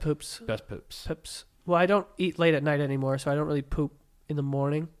 The best poops. best poops. Poops. Well, I don't eat late at night anymore, so I don't really poop in the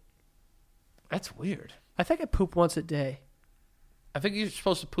morning. That's weird. I think I poop once a day. I think you're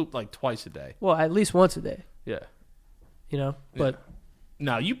supposed to poop like twice a day. Well, at least once a day. Yeah. You know, but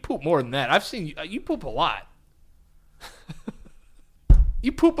No, you poop more than that. I've seen you poop a lot.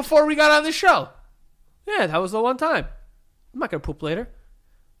 You pooped before we got on the show. yeah, that was the one time. I'm not gonna poop later.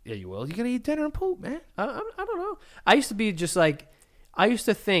 Yeah, you will. You're gonna eat dinner and poop, man. I don't know. I used to be just like, I used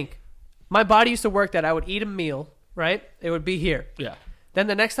to think, my body used to work that I would eat a meal, right? It would be here. Yeah. Then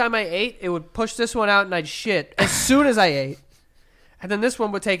the next time I ate, it would push this one out and I'd shit as soon as I ate. And then this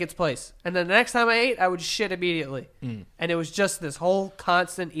one would take its place. And then the next time I ate, I would shit immediately. And it was just this whole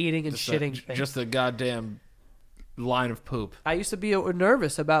constant eating and shitting thing. Just a goddamn line of poop. I used to be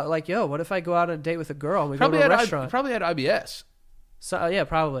nervous about like, yo, what if I go out on a date with a girl and we Probably go to a had restaurant? probably had IBS. So yeah,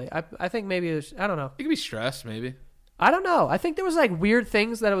 probably. I think maybe it was, I don't know. You could be stressed, maybe. I don't know. I think there was like weird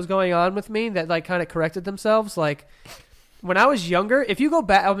things that was going on with me that like kind of corrected themselves. Like when I was younger, if you go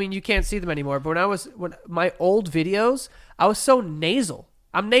back, I mean, you can't see them anymore. But when my old videos, I was so nasal.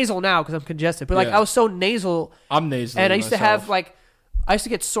 I'm nasal now because I'm congested. But like Yeah. I was so nasal, I'm nasal. and I used to have myself. like I used to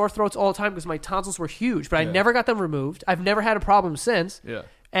get sore throats all the time because my tonsils were huge. But I Yeah. never got them removed. I've never had a problem since. Yeah.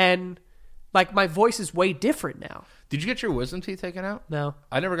 And like my voice is way different now. Did you get your wisdom teeth taken out? No.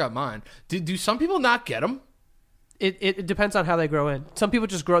 I never got mine. Do some people not get them? It depends on how they grow in. Some people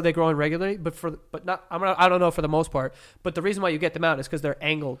just grow in regularly, but not. I don't know for the most part. But the reason why you get them out is because they're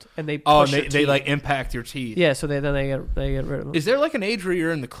angled and they Oh, push and your they teeth. like impact your teeth. Yeah, so they get rid of them. Is there like an age where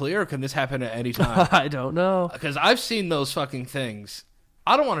you're in the clear, or can this happen at any time? I don't know. Because I've seen those fucking things.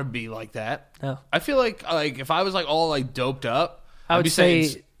 I don't want to be like that. No, I feel like if I was like all like doped up, I I'd would be say.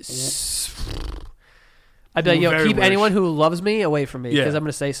 saying, I'd be like, yo, Very keep wish. anyone who loves me away from me Yeah. because I'm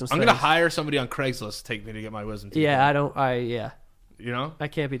gonna say some. I'm things. gonna hire somebody on Craigslist to take me to get my wisdom teeth. Yeah, I don't. You know, I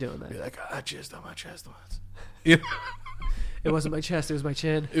can't be doing that. be like, I jizzed on my chest once. You know? It wasn't my chest; it was my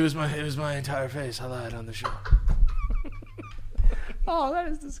chin. It was my entire face. I lied on the show. Oh, that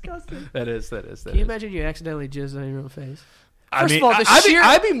is disgusting. That is. Can you imagine you accidentally jizz on your own face? I First mean, of all, the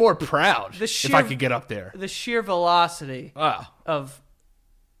I'd be more proud the if sheer- I could get up there. The sheer velocity Wow. of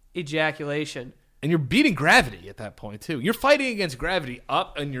ejaculation. And you're beating gravity at that point too. You're fighting against gravity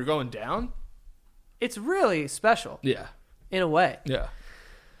up, and you're going down. It's really special Yeah. in a way. Yeah.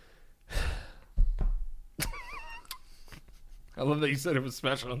 I love that you said it was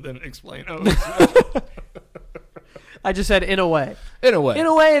special and didn't explain how it was special. I just said in a way. In a way. In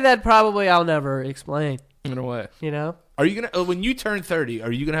a way that probably I'll never explain. In a way. You know? Are you gonna when you turn 30?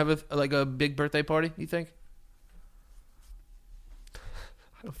 Are you gonna have a big birthday party? You think?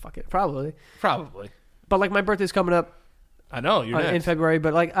 I don't fuck it. Probably. Probably. But like my birthday's coming up I know you're in next. February,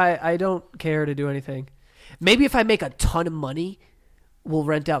 but like I don't care to do anything. Maybe if I make a ton of money, we'll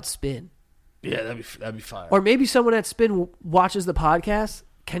rent out Spin. Yeah, that'd be fire. Or maybe someone at Spin watches the podcast.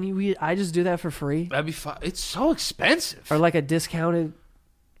 I just do that for free? That'd be fire. It's so expensive. Or like a discounted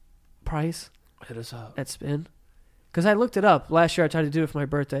price Hit us up. at Spin? Because I looked it up. Last year I tried to do it for my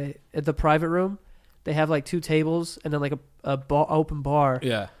birthday. At the private room, they have like 2 tables and then like a open bar.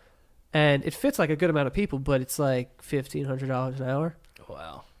 Yeah. And it fits like a good amount of people, but it's like $1,500 an hour.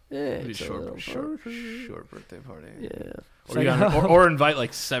 Wow. Yeah, It'd be it's a short little birthday party. Yeah. It's Or, like, or invite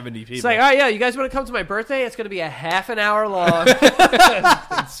like 70 people. it's like, all right, yeah, you guys want to come to my birthday? It's going to be a half an hour long.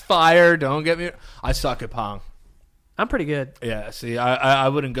 It's fire. Don't get me. I suck at Pong. I'm pretty good. Yeah. See, I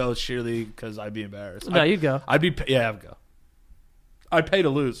wouldn't go sheerly because I'd be embarrassed. No, you'd go. I'd be. Yeah, I'd go. I'd pay to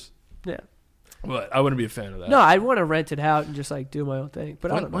lose, Yeah. but I wouldn't be a fan of that. No, I'd want to rent it out and just like do my own thing.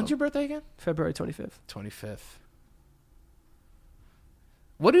 But I don't know. When's your birthday again? February 25th. 25th.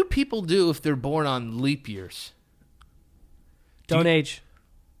 What do people do if they're born on leap years? Don't age.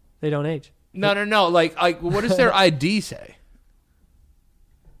 They don't age. No. Like, what does their ID say?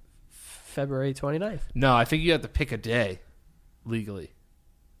 February 29th. No, I think you have to pick a day legally.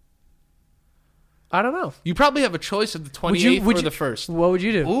 I don't know. You probably have a choice of the 28th or the 1st. What would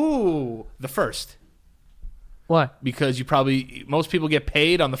you do? Ooh, the 1st. Why? Because most people get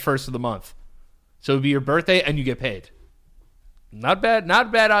paid on the 1st of the month. So it would be your birthday and you get paid. Not bad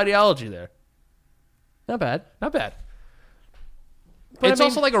ideology there. Not bad. Not bad. But It's I mean-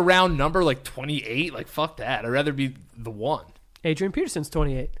 also like a round number, like 28. Like, fuck that. I'd rather be the 1. Adrian Peterson's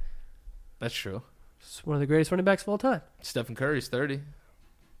 28. That's true. He's one of the greatest running backs of all time. Stephen Curry's 30.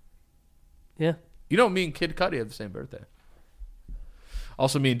 Yeah. You know, me and Kid Cudi have the same birthday.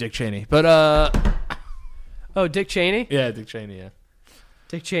 Also me and Dick Cheney. But, Oh, Dick Cheney? yeah, Dick Cheney, yeah.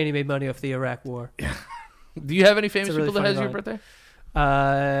 Dick Cheney made money off the Iraq War. Do you have any famous It's a really people that has funny your line.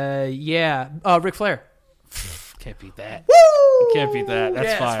 birthday? Yeah. Ric Flair. Can't beat that. Woo! Can't beat that. That's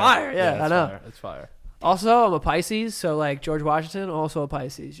Yeah, it's fire. fire. Yeah, that's I know. Fire. That's fire. Also, I'm a Pisces, so like George Washington, also a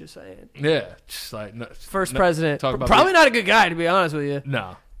Pisces, just saying. Yeah. Just like, First president. talk about Probably not a good guy, to be honest with you.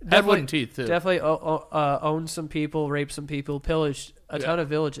 No. Had Definitely- wooden teeth, too. Definitely owned some people, raped some people, pillaged a ton of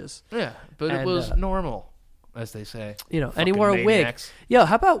villages. Yeah, but it And, was normal, as they say. You know, and he Fucking wore a wig. maniacs. Yo,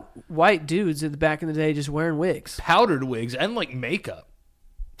 how about white dudes in the back in the day just wearing wigs? Powdered wigs and, like, makeup.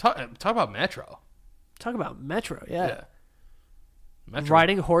 Talk about Metro. Talk about Metro, yeah. Metro.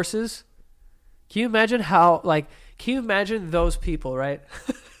 Riding horses. Can you imagine can you imagine those people, right?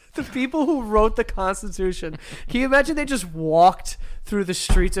 The people who wrote the Constitution. Can you imagine they just walked through the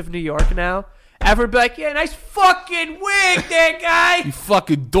streets of New York now? Everyone be like, yeah, nice fucking wig there, guy. You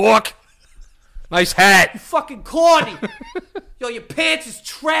fucking dork. Nice hat. You fucking corny. Yo, your pants is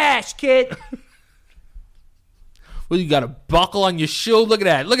trash, kid. Well, you got a buckle on your shoe. Look at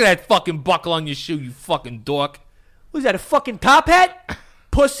that. Look at that fucking buckle on your shoe, you fucking dork. Was that a fucking top hat?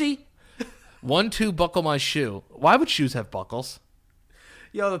 Pussy. 1-2 buckle my shoe. Why would shoes have buckles?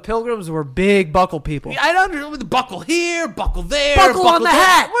 Yo, the Pilgrims were big buckle people. I don't know. The buckle here, buckle there. Buckle on the there.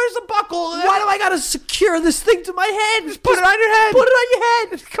 hat. Where's the buckle? Why do I gotta secure this thing to my head? Just put it on your head. Put it on your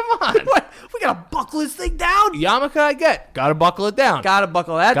head. Come on. What? We gotta buckle this thing down. Yarmulke I get. Gotta buckle it down. Gotta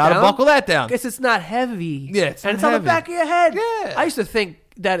buckle that down. Gotta buckle that down. Guess it's not heavy. Yeah, it's and not it's on heavy. the back of your head. Yeah. I used to think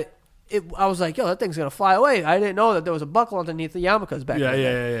that I was like, yo, that thing's gonna fly away. I didn't know that there was a buckle underneath the yarmulkes back Yeah.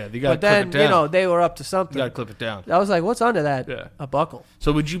 then. You gotta But then, clip it down. they were up to something. You gotta clip it down. I was like, what's under that? Yeah. A buckle.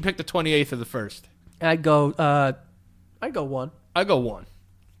 So would you pick the 28th or the 1st? I'd go one. I go 1.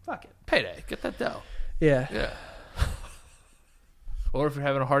 Fuck it. Payday. Get that dough. Yeah. Yeah. Or if you're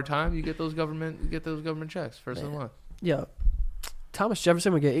having a hard time, you get those government checks first of the month. Yo, Thomas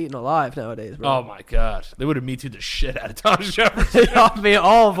Jefferson would get eaten alive nowadays, bro. Oh my god, they would have me too'd the shit out of Thomas Jefferson. I mean,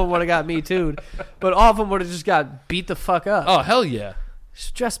 all of them would have got me too, but all of them would have just got beat the fuck up. Oh hell yeah. It's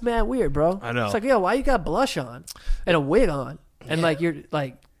just mad weird, bro. I know. It's like, yo, why you got blush on and a wig on, and like you're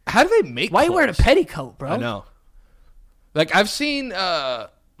like, How do they make? why you wearing a clothes? petticoat, bro? I know. Like I've seen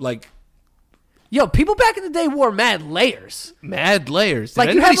like Yo, people back in the day wore mad layers. mad layers. Did Like,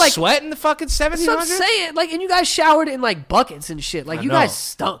 you anybody had, like- sweat in the fucking 1700s? That's what I'm saying. Like, and you guys showered in like buckets and shit. Like, I you know. guys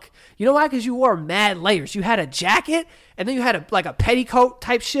stunk. You know why? Because you wore mad layers. You had a jacket, and then you had a petticoat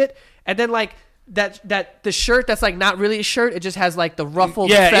type shit, and then like that the shirt that's like not really a shirt. It just has like the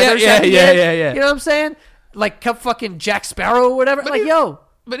ruffled feathers. at the end. yeah. You know what I'm saying? Like fucking Jack Sparrow or whatever. Like, yo,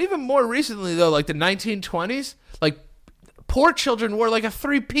 But even more recently though, like the 1920s, like poor children wore like a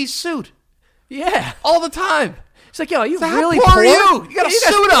 3-piece suit yeah. all the time. It's like, yo, are you So how really poor poor? are you? You got a Yeah, suit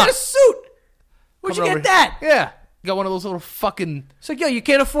you on. got a suit. Where'd you Coming get over- that? Yeah. You got one of those little fucking It's like, yo, you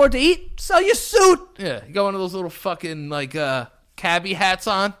can't afford to eat? Sell your suit. yeah. You got one of those little fucking like cabbie hats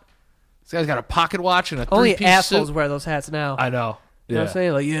on. This guy's got a pocket watch and a 3-piece Only assholes suit. wear those hats now. I know. You know what I'm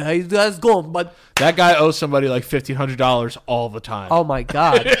saying? Like, yeah, you guys going, but That guy owes somebody like $1,500 all the time. oh my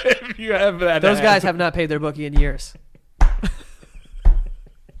god, If you have that. those hat. guys have not paid their bookie in years.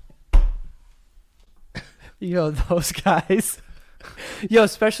 Yo, those guys. Yo,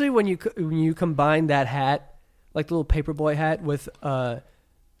 especially when you combine that hat, like the little paperboy hat, with a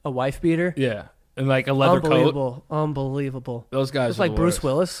wife beater. Yeah, and like a leather coat. Unbelievable. Those guys It's are like the Bruce worst.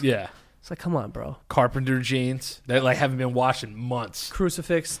 Willis. Yeah, It's like, come on, bro. carpenter jeans that like haven't been washed in months.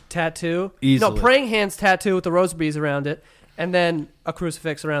 Crucifix tattoo. Easily. No, praying hands tattoo with the rose beads around it, and then a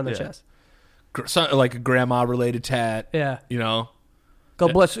crucifix around the Yeah. chest. Like a grandma related tat. Yeah. You know,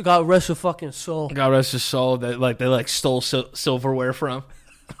 God bless. God rest your fucking soul. God rest his soul. That like they like stole silverware from.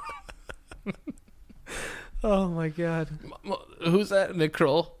 Oh my god. Who's that? Nick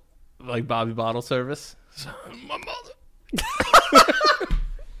Kroll, like Bobby Bottle Service. My mother.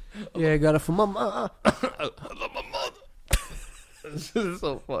 Yeah, I got it from my mom. I love my mother. This is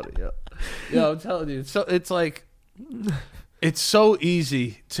so funny, yo. I'm telling you, it's like it's so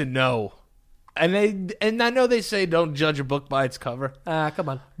easy to know, and I know they say don't judge a book by its cover, Come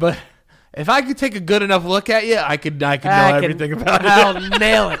on. but if I could take a good enough look at you, I could know everything about it. I'll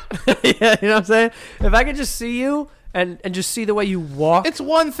nail it. Yeah, you know what I'm saying? If I could just see you and just see the way you walk. It's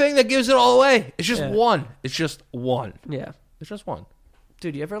one thing that gives it all away. It's just Yeah. one. It's just one. Yeah. It's just one.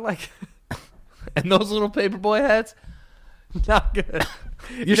 Dude, you ever like And those little paperboy hats, not good.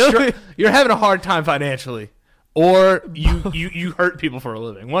 you're having a hard time financially, or you hurt people for a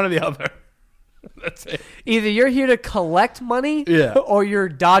living. One or the other. That's it. Either you're here to collect money, Yeah. or you're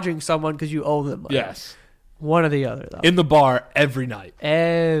dodging someone because you owe them money. Yes. One or the other, though. In the bar every night.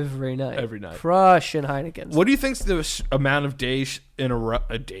 Every night. Every night. Crushing Heinekens. What do you think's the amount of days in a row?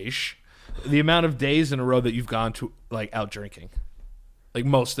 The amount of days in a row that you've gone to like out drinking, like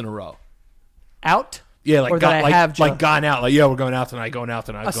most in a row. Out? Yeah, like Or that I have like drunk? gone out. Like, yeah, we're going out tonight. Going out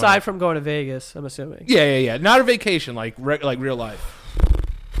tonight. going Aside out. from going to Vegas, I'm assuming. Yeah. Not a vacation, like like real life.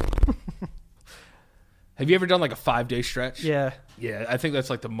 Have you ever done like a 5-day stretch? Yeah. Yeah, I think that's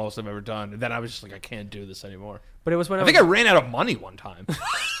like the most I've ever done. And then I was just like, I can't do this anymore. But it was when I think I ran out of money one time.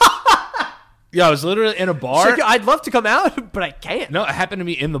 Yeah, I was literally in a bar. I'd love to come out, but I can't. No, it happened to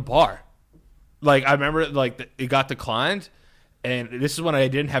me in the bar. Like, I remember, like, it got declined, and this is when I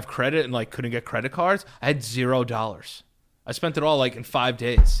didn't have credit and, like, couldn't get credit cards. I had $0. I spent it all, like, in 5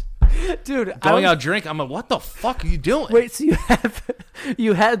 days. Dude, Going out drink, I'm like, what the fuck are you doing? Wait, so you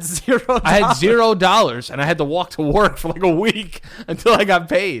had $0? I had $0, and I had to walk to work for, like, a week until I got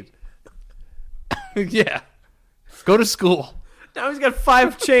paid. Yeah. Go to school. Now he's got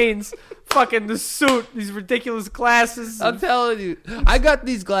 5 chains, fucking the suit, these ridiculous glasses. I'm telling you, I got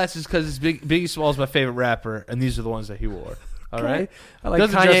these glasses because Biggie Smalls my favorite rapper, and these are the ones that he wore. All right, I like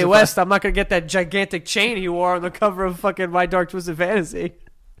Doesn't Kanye justify- West. I'm not gonna get that gigantic chain he wore on the cover of fucking My Dark Twisted Fantasy.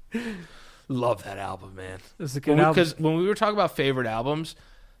 Love that album, man. It's a good album. Because when we were talking about favorite albums,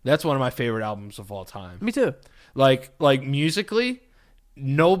 that's one of my favorite albums of all time. Me too. Like musically,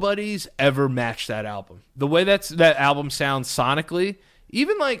 nobody's ever matched that album. The way that album sounds sonically,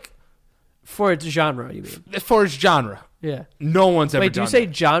 even like For its genre, you mean? for its genre, Yeah. no one's ever Wait, do done you say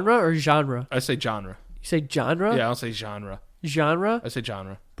that. genre or genre? I say genre. You say genre? Yeah, I don't say genre. Genre? I say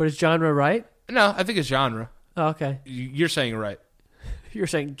genre. But is genre right? No, I think it's genre. Oh, okay. You're saying it right. You're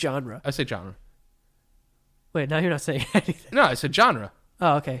saying genre. I say genre. Wait, now you're not saying anything. No, I said genre.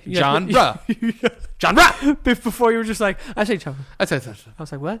 Oh, okay. Genre. Genre. Before you were just like, I say genre. I said. I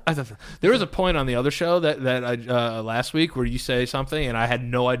was like, what? There was a point on the other show that I last week where you say something and I had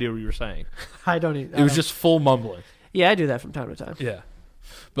no idea what you were saying. I don't even. It was just full mumbling. Yeah, I do that from time to time. Yeah,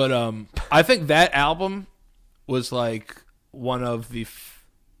 but I think that album was like one of the.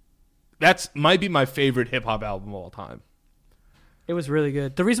 That's might be my favorite hip hop album of all time. It was really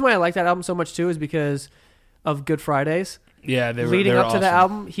good. The reason why I like that album so much too is because of Good Fridays. Yeah, they were Leading they were up to the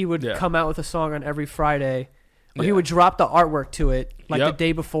awesome. album, he would Yeah. come out with a song on every Friday. Or he Yeah. would drop the artwork to it like Yep. the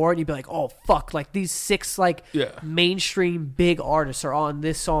day before, and you'd be like, "Oh fuck!" Like these 6 like Yeah. mainstream big artists are on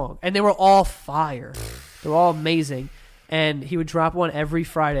this song, and they were all fire. They were all amazing, and he would drop one every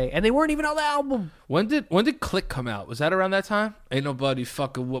Friday, and they weren't even on the album. When did Click come out? Was that around that time? Ain't nobody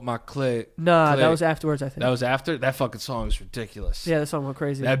fucking with my Click. Nah, that Click. was afterwards, I think. That was after. That fucking song is ridiculous. Yeah, the song went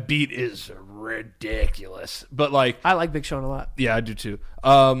crazy. That beat is ridiculous. But like, I like Big Sean a lot. yeah, I do too.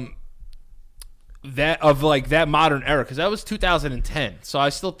 That modern era, because that was 2010. So I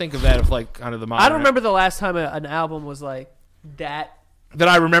still think of that of like kind of the modern. I don't remember the last time an album was like that. that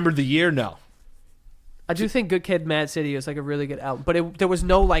I remembered the year. No, I do think Good Kid, Mad City is like a really good album, but there was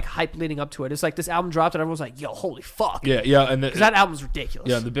no like hype leading up to it. It's like this album dropped and everyone was like, "Yo, holy fuck!" yeah, and Because that album's ridiculous.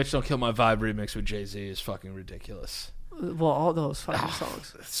 yeah, the "Bitch Don't Kill My Vibe" remix with Jay-Z is fucking ridiculous. Well, all those fucking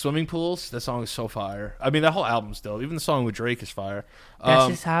songs. Swimming Pools, that song is so fire. I mean, that whole album's dope. Even the song with Drake is fire. That's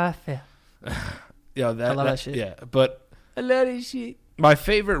just how I feel. Yeah, that, I love that shit. Yeah, but I love this shit. my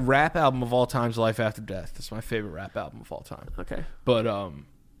favorite rap album of all time is Life After Death. That's my favorite rap album of all time. Okay. But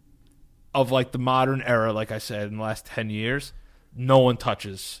of like the modern era, like I said, in the last 10 years, no one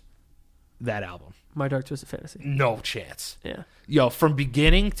touches that album. My Dark Twisted Fantasy. No chance. Yeah. Yo, from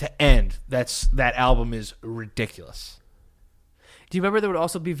beginning to end, that album is ridiculous. Do you remember there would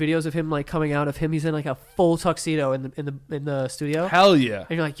also be videos of him like coming out of him? He's in like a full tuxedo in the studio. Hell yeah.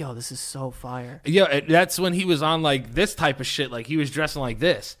 And you're like, yo, this is so fire. Yeah, that's when he was on like this type of shit. Like he was dressing like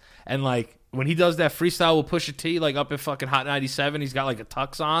this, and like when he does that freestyle with Pusha T, like up at fucking Hot 97, he's got like a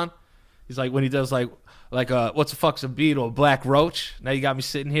tux on. He's like when he does like what's the fuck's a beat or a Black Roach. Now you got me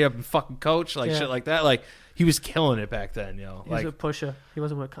sitting here up in fucking Coach, like Yeah. shit like that. Like he was killing it back then, yo. He Like was with Pusha. He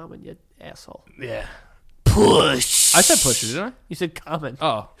wasn't with Common yet, asshole. yeah, Push. I said Pusha, didn't I? You said Common.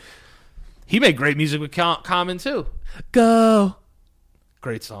 Oh, he made great music with Common too. Go.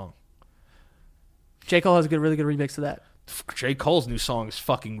 Great song. J. Cole has a really good remix of that. J. Cole's new song is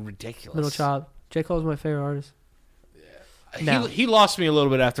fucking ridiculous. Little Child. J. Cole's my favorite artist. Now. He lost me a little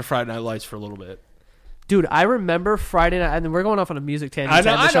bit after Friday Night Lights for a little bit. Dude, I remember Friday night, and we're going off on a music tangent. I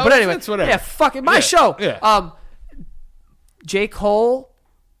know, on the show, I know, but anyway, it's whatever. yeah, fuck it, my Yeah, show. yeah. J. Cole,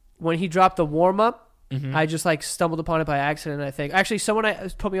 when he dropped the warm up, Mm-hmm. I just like stumbled upon it by accident. I think actually someone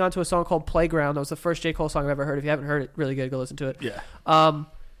put me onto a song called Playground. That was the first J. Cole song I've ever heard. If you haven't heard it, really good. Go listen to it. Yeah. And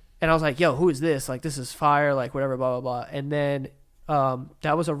I was like, yo, who is this? Like, this is fire. Like, whatever, blah blah blah. And then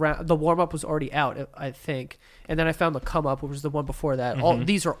that was around the warm up was already out, I think. And then I found the Come Up, which was the one before that. All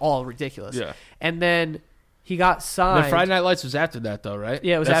these are all ridiculous. Yeah. And then he got signed. The Friday Night Lights was after that, though, right?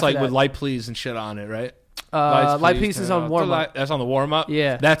 Yeah, it was That's after like that. with Light Please and shit on it, right? Light Please is turn on off warm the up. light. That's on the warm up.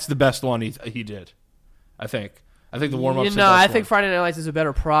 Yeah. That's the best one he did. I think the warm up. No, I think Friday Night Lights is a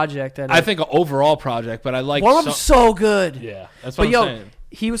better project than I think an overall project, but I like Warm Up's so good. Yeah, that's what But I'm yo, saying.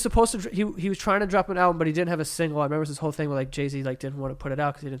 he was supposed to. He was trying to drop an album, but he didn't have a single. I remember this whole thing where like Jay-Z like didn't want to put it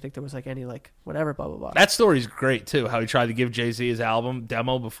out because he didn't think there was like any like whatever blah blah blah. That story's great too. How he tried to give Jay-Z his album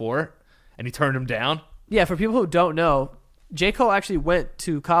demo before, and he turned him down. Yeah, for people who don't know, J. Cole actually went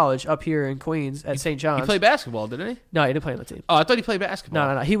to college up here in Queens at St. John's. He played basketball, didn't he? No, he didn't play on the team. Oh, I thought he played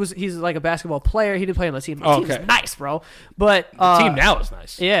basketball. No. He's like a basketball player. He didn't play on the team. The Oh, team okay. is nice, bro. But The team now is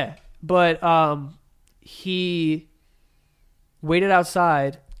nice. yeah, but he waited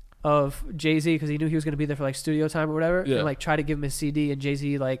outside of Jay-Z because he knew he was going to be there for like studio time or whatever, Yeah. and like tried to give him his CD, and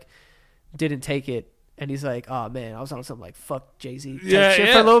Jay-Z like didn't take it, And he's like, oh man, I was on some like fuck Jay-Z type Yeah, shit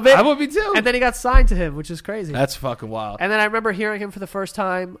yeah. for a little bit. I would be too. And then he got signed to him, which is crazy. That's fucking wild. And then I remember hearing him for the first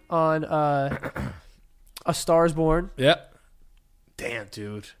time on A Star Is Born. Yep. Damn,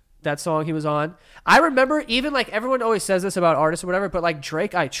 dude. That song he was on. I remember even like everyone always says this about artists or whatever, but like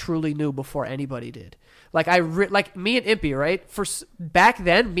Drake, I truly knew before anybody did. Like like me and Impy, right? Back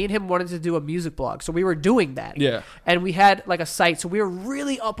then, me and him wanted to do a music blog, so we were doing that. Yeah. And we had like a site, so we were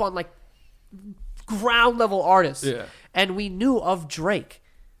really up on like ground level artists. Yeah. And we knew of Drake,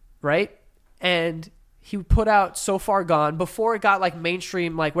 right? And he put out So Far Gone before it got like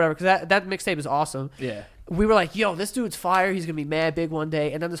mainstream, like whatever, because that mixtape is awesome. Yeah. We were like, yo, this dude's fire. He's going to be mad big one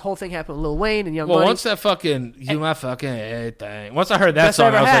day. And then this whole thing happened with Lil Wayne and Young Money. Once that fucking, you my fucking everything. Once I heard that Best I song,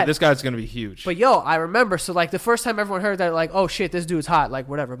 ever I was had. like, this guy's going to be huge. But yo, I remember, so like the first time everyone heard that, like, oh shit, this dude's hot, like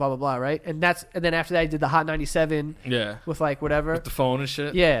whatever, blah, blah, blah, right? And then after that, he did the Hot 97 yeah. with like whatever. With the phone and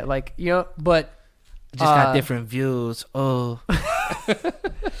shit. Yeah, like, you know, but. Just got different views. Oh. I feel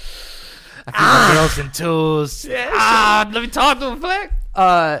like girls and tools. Yeah, let me talk to him, Fleck.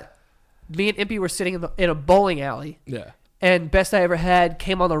 Me and Impy were sitting in a bowling alley, Yeah. and Best I Ever Had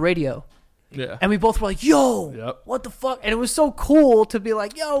came on the radio. Yeah. And we both were like, yo, Yep. what the fuck? And it was so cool to be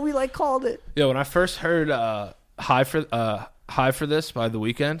like, yo, we like called it. Yeah, when I first heard High for This by The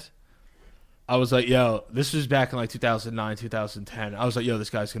Weeknd, I was like, yo, this was back in like 2009, 2010. I was like, yo, this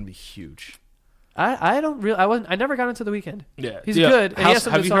guy's going to be huge. I never got into The Weeknd. Yeah. He's good. And he has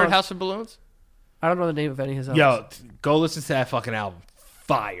some have good you heard songs. House of Balloons? I don't know the name of any of his songs. Yo, go listen to that fucking album.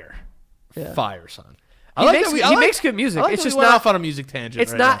 Fire. Yeah. Fire, son. He makes good music. It's just not off on a music tangent.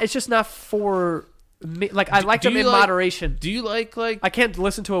 It's right not. now. It's just not for me. Like I like do them you in like- moderation. Do you like I can't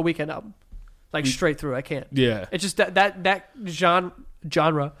listen to a Weeknd album like straight through. I can't. Yeah. It's just that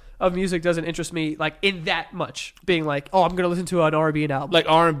genre of music doesn't interest me like in that much. Being like, oh, I'm gonna listen to an R&B album. Like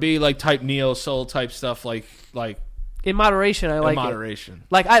R&B, like type neo soul type stuff, like In moderation, I like in it. moderation.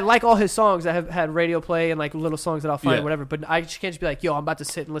 Like I like all his songs that have had radio play and like little songs that I'll find Yeah. or whatever. But I just can't just be like, yo, I'm about to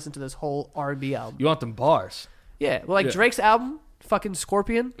sit and listen to this whole R&B album. You want them bars? Yeah, well, like Yeah. Drake's album, fucking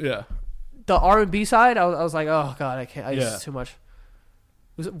Scorpion, Yeah. the R&B side, I was like, oh god, I can't. Yeah. It's too much.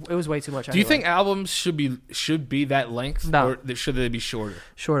 It was way too much. Do you anyway. think albums should be that length, No. or should they be shorter?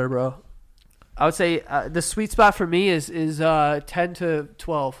 Shorter, bro? I would say the sweet spot for me is 10 to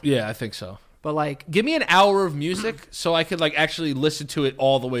 12. Yeah, I think so. But like, Give me an hour of music so I could like actually listen to it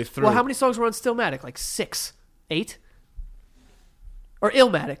all the way through. well, how many songs were on Stillmatic? Like 6, 8, or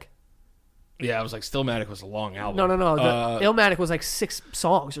Illmatic? Yeah, I was like, Stillmatic was a long album. No. The Illmatic was like 6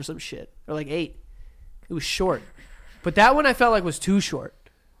 songs or some shit, or like 8. It was short, but that one I felt like was too short.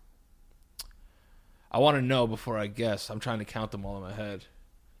 I want to know before I guess. I'm trying to count them all in my head.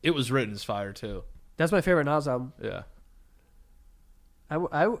 It Was Written is fire too. That's my favorite Nas album. Yeah. I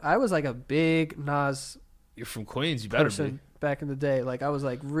was like a big Nas You're from Queens. You better person back in the day. Like I was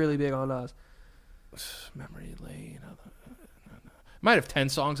like really big on Nas. be. Memory Lane. Might have 10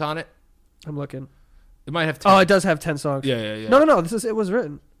 songs on it. I'm looking. It might have 10. Oh, it does have 10 songs. Yeah. No. This is It Was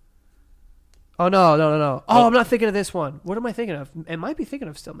Written. Oh no. Oh, I'm not thinking of this one. What am I thinking of? I might be thinking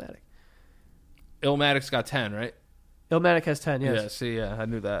of Stillmatic. Illmatic's got 10, right? Illmatic has 10. Yes. Yeah, see, yeah, I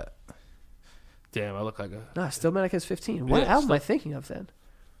knew that. Damn, I look like a... No, Stillmatic has 15. What Yeah, album am I thinking of then?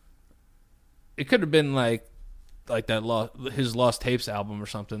 It could have been like that his Lost Tapes album or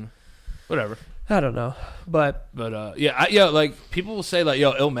something. Whatever. I don't know, but But yeah, like people will say like,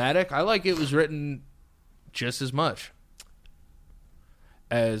 yo, Illmatic, I like It Was Written just as much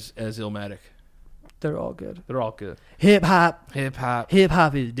as Illmatic. they're all good. They're all good. Hip hop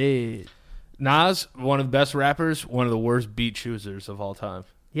is dead. Nas, one of the best rappers, one of the worst beat choosers of all time.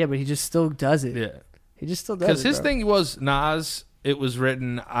 Yeah, but he just still does it. Yeah. He just still does it. Because his bro. thing was Nas, It Was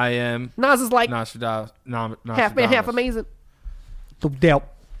Written, I Am, Nas is like Nostradamus. half man, half amazing. No doubt.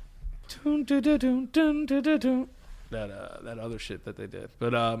 That other shit that they did.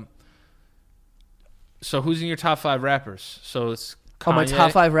 But so who's in your top 5 rappers? So it's Kanye. Oh, my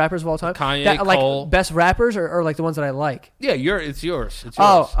top 5 rappers of all time. Kanye, Cole. Like best rappers or like the ones that I like. Yeah, it's yours. It's yours.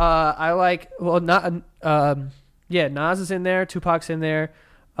 Oh, I like Nas is in there. Tupac's in there.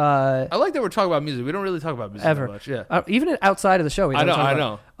 I like that we're talking about music. We don't really talk about music Ever. that much. Yeah. Even outside of the show, we I don't talk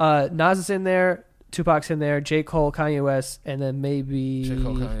know. about. Nas is in there. Tupac's in there. J. Cole, Kanye West, and then maybe J.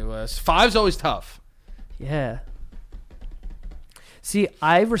 Cole, Kanye West. 5's always tough. Yeah. See,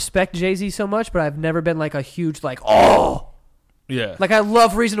 I respect Jay-Z so much, but I've never been like a huge like, oh, Yeah. like I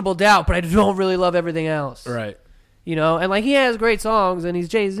love Reasonable Doubt, but I don't really love everything else. Right. You know, and like he has great songs, and he's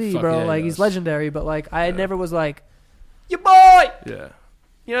Jay-Z, Fuck bro. yeah, he Like he's does. legendary, but like I Yeah. never was like, your boy. Yeah.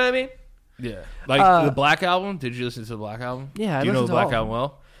 You know what I mean? Yeah. Like the Black Album. Did you listen to the Black Album? Yeah, I Do you know listened the to all Black of Album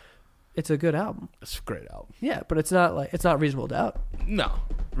well? It's a good album. It's a great album. Yeah, but it's not Reasonable Doubt. No,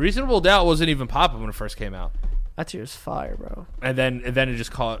 Reasonable Doubt wasn't even popping when it first came out, That year's fire, bro. and then it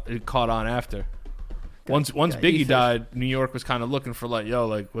just caught on after. Once Biggie Ether. died, New York was kind of looking for like, yo,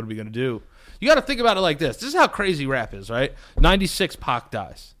 like, what are we gonna do? You got to think about it like this. This is how crazy rap is, right? 96, Pac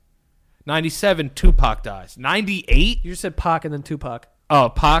dies. 97, Tupac dies. 98, You just said Pac and then Tupac. oh,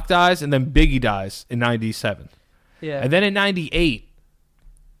 Pac dies, and then Biggie dies in 97. Yeah. And then in 98,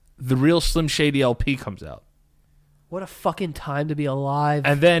 the real Slim Shady LP comes out. What a fucking time to be alive.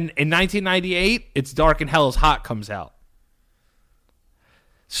 And then in 1998, It's Dark and Hell is Hot comes out.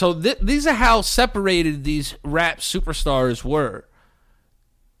 So these are how separated these rap superstars were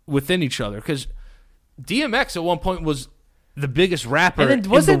within each other. Because DMX at one point was the biggest rapper in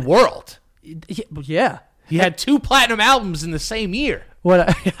the world. Yeah. He had 2 platinum albums in the same year.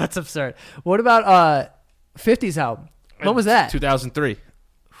 That's absurd. What about 50's album? When was that? 2003.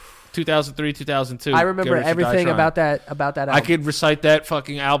 2003, 2002. I remember everything about that album. I could recite that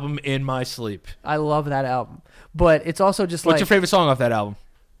fucking album in my sleep. I love that album. But it's also just What's your favorite song off that album?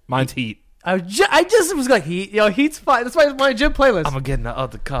 Mine's Heat. I just was like, Heat. Yo, Heat's fine. That's why it's my gym playlist. I'm going to get in the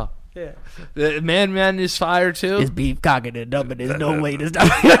other cup. Yeah. The Man is fire too. It's beef cocking it up, and there's no way to stop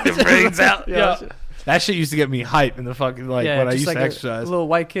It brings out. Yeah. Yeah. That shit used to get me hype in the fucking when I used like to exercise. A little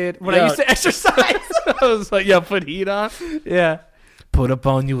white kid. When Yeah. I used to exercise. I was like, yo, put heat on. Yeah. Put up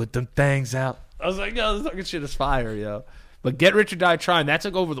on you with them things out. I was like, yo, this fucking shit is fire, yo. But Get Rich or Die Trying, that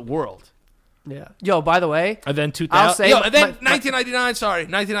took over the world. Yeah. Yo, by the way, And then 2000. I'll say and then my-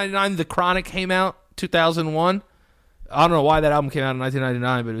 1999, The Chronic came out. 2001. I don't know why that album came out in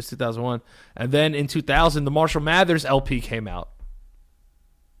 1999, but it was 2001. And then in 2000, the Marshall Mathers LP came out.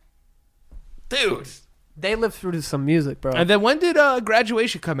 Dude. they lived through some music, bro. And then when did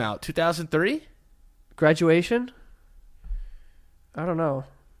Graduation come out? 2003? Graduation? I don't know.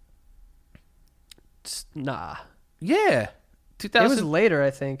 Nah. Yeah. It 2000. was later,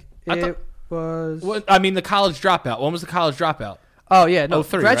 I think. I It thought- was. What, I mean, the College Dropout. When was the College Dropout? Oh, yeah. No,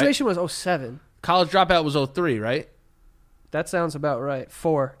 03, Graduation was 07. College Dropout was 03, right? That sounds about right.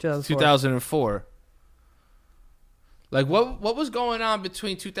 2004. 2004. Like, what was going on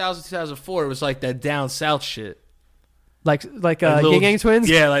between 2000 and 2004? It was like that down south shit. Like Like Yang Yang Twins?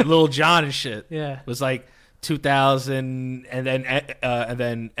 Yeah, like Lil Jon and shit. Yeah. It was like 2000, and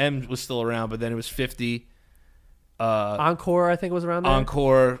then M was still around, but then it was 50. Encore, I think, was around there.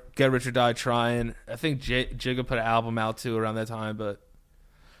 Encore, Get Rich or Die Trying. I think Jigga put an album out too around that time, but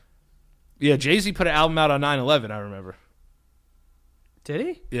yeah, Jay-Z put an album out on 9/11. I remember. Did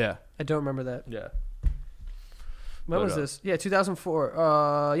he? Yeah, I don't remember that. yeah. When But, was this? Yeah, 2004.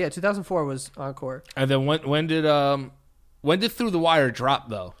 2004 was Encore. And then when did Through the Wire drop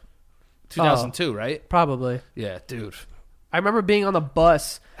though? 2002, right? Probably. Yeah, dude. I remember being on the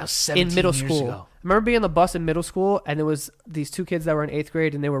bus That was in 17 middle years school. ago. I remember being on the bus in middle school, and there was these 2 kids that were in 8th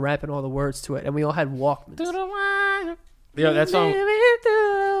grade, and they were rapping all the words to it, and we all had Walkmans. Yeah, that song.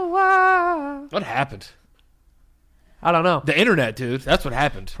 I What happened? don't know. The internet, dude. That's what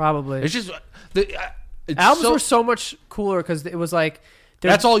happened. Probably. It's just it's Albums so- were so much cooler because it was like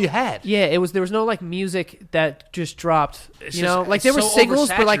That's all you had. Yeah, there was no like music that just dropped. It's you know, just- like there were it's so singles,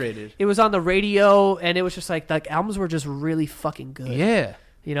 but like oversaturated. it was on the radio, and it was just like albums were just really fucking good. Yeah.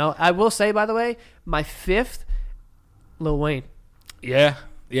 You know, I will say, by the way, my 5th, Lil Wayne. Yeah.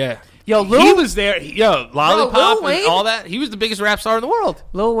 Yeah. Yo, He was there. Lollipop Lil and Wayne? all that. He was the biggest rap star in the world.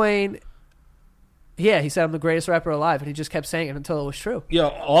 Lil Wayne. Yeah, he said I'm the greatest rapper alive, and he just kept saying it until it was true. Yo,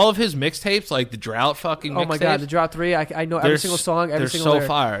 all of his mixtapes, like the Drought fucking Oh my mixtapes, god, the Drop 3, I know every single song, every they're single so lyric.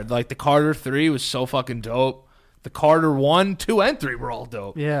 fire. Like the Carter 3 was so fucking dope. The Carter 1, 2, and 3 were all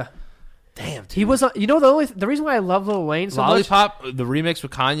dope. Yeah. Damn, dude. He was, you know, the reason why I love Lil Wayne so much. Lollipop, the remix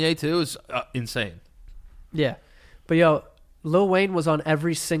with Kanye too, is insane. Yeah. But yo, Lil Wayne was on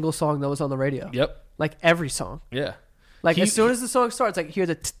every single song that was on the radio. Yep. Like every song. Yeah. Like He- as soon as the song starts, like hear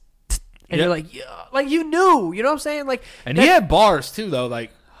the and Yep. you're like, yeah, like you knew, you know what I'm saying? Like, And he had bars too, though.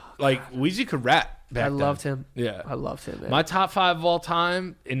 Like Weezy could rap back I then. loved him. Yeah. I loved him, man. My top 5 of all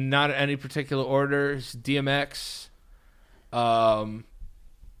time, in not any particular order, is DMX,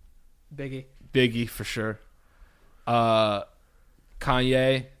 Biggie. Biggie for sure,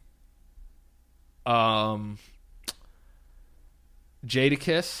 Kanye,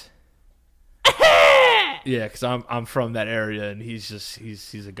 Jadakiss. Yeah, because I'm from that area, and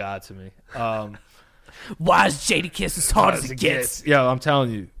he's a god to me. Why is Jadakiss as hard as it gets? Yeah, I'm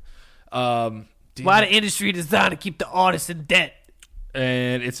telling you. Why the industry designed to keep the artist in debt?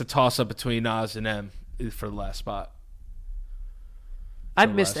 And it's a toss up between Nas and M for the last spot. I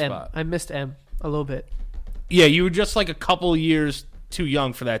the missed last M. spot. I missed M a little bit. Yeah, you were just like a couple years too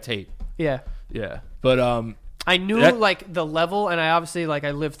young for that tape. Yeah. Yeah, but I knew That- like the level, and I obviously like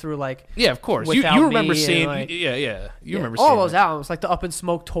I lived through like yeah, of course. Without You remember Me and, seeing, like- you remember all seeing those it. albums. Like the Up in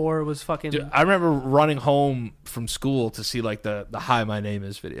Smoke tour was fucking. Dude, I remember running home from school to see like the "Hi, My Name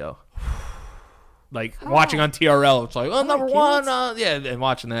Is" video. Like watching on TRL, it's like, oh, number kids. one, yeah, and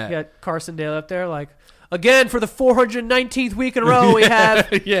watching that. You got Carson Daly up there, like again for the 419th week in a row we have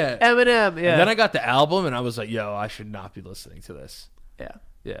yeah. Eminem. Yeah. And then I got the album, and I was like, yo, I should not be listening to this. yeah.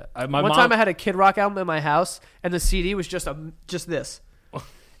 Yeah, One time I had a Kid Rock album in my house, and the CD was just this.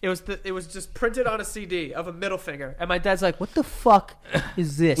 It was just printed on a CD of a middle finger, and my dad's like, "What the fuck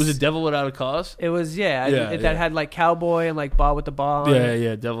is this?" was it "Devil Without a Cause"? It was Yeah, that had like Cowboy and like Ball with the Ball. on it.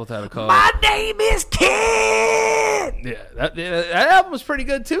 Yeah, "Devil Without a Cause." My name is Kid. Yeah, that album was pretty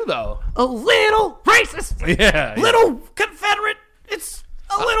good too, though. A little racist, Yeah, little Confederate. It's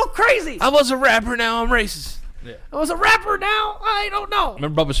a little crazy. I was a rapper, now I'm racist. Yeah. I was a rapper. Now I don't know.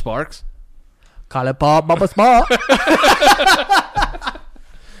 Remember Bubba Sparks? Call it Bob, Bubba Small.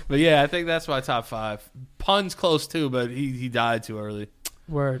 But yeah, I think that's my top 5. Pun's close too, but he died too early.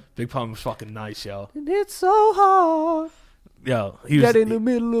 Word. Big Pun was fucking nice, yo. And it's so hard. Yo, he was Get in the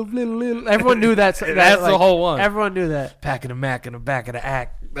middle of little. Everyone knew that. That's the whole one. Everyone knew that. Packing a Mac in the back of the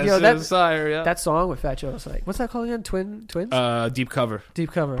act. That's Yo, the sire, yeah. That song with Fat Joe was like, what's that called again? Twins? Deep Cover.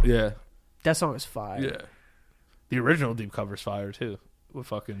 Deep Cover. Yeah. That song is fire. Yeah. The original Deep Cover's fire too. With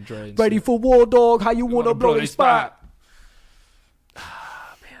fucking Dre and Ready Snoop. for war, dog? How you wanna blow the spot?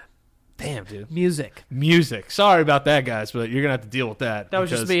 Damn, dude. Music. Sorry about that, guys, but you're gonna have to deal with that. That was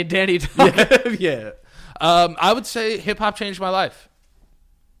just because- me and Danny talking. Yeah. I would say hip hop changed my life.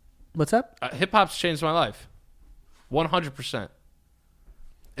 What's up? Hip hop's changed my life. 100%.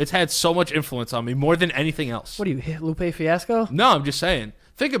 It's had so much influence on me, more than anything else. What are you, Lupe Fiasco? No, I'm just saying.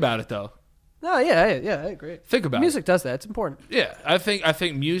 Think about it though. No, yeah, I agree. Think about Music does that. It's important. it. Yeah, I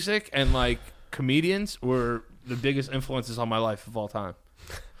think music and like comedians were the biggest influences on my life of all time.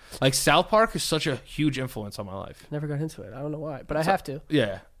 Like South Park is such a huge influence on my life. Never got into it. I don't know why, but I have to.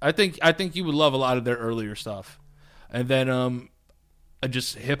 Yeah, I think you would love a lot of their earlier stuff, and then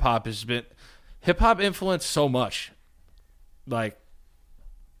just hip hop influenced so much. Like,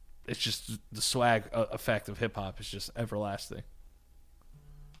 it's just the swag effect of hip hop is just everlasting.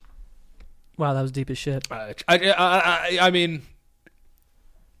 Wow, that was deep as shit. I mean,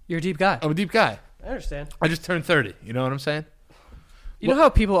 You're a deep guy. I'm a deep guy. I understand. I just turned 30. You know what I'm saying? You know how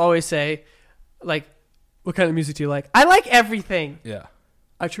people always say, like, what kind of music do you like? I like everything. Yeah.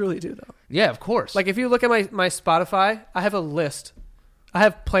 I truly do, though. Yeah, of course. Like, if you look at my Spotify, I have a list. I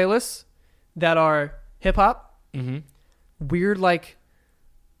have playlists that are hip-hop, weird, like,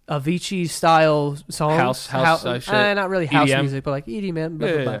 Avicii-style songs. House shit. Not really house EDM. music, but like EDM. Blah,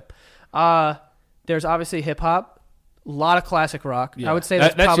 Yeah, blah, blah. There's obviously hip-hop, a lot of classic rock. Yeah. I would say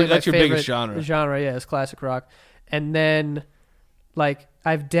that's probably that's my your favorite biggest genre. Genre, yeah, is classic rock. And then, like,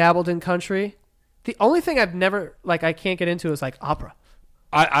 I've dabbled in country. The only thing I've never, like, I can't get into is, like, opera.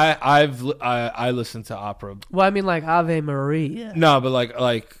 I listen to opera. Well, I mean, like, Ave Maria. No, but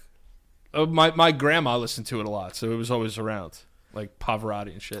like my grandma listened to it a lot, so it was always around, like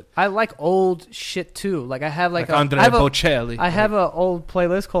Pavarotti and shit. I like old shit, too. Like, I have, like Andrea Bocelli. I have an old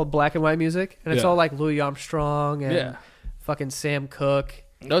playlist called Black and White Music, and it's Yeah. all, like, Louis Armstrong and Yeah. fucking Sam Cooke.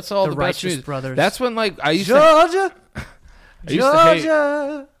 That's all the the best Righteous music. Brothers. That's when like I used Georgia!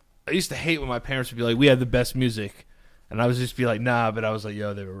 to hate when my parents would be like, "We have the best music," and I was just be like, "Nah," but I was like,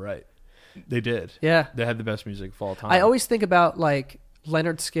 "Yo, they were right. They did. Yeah. They had the best music of all time." I always think about, like,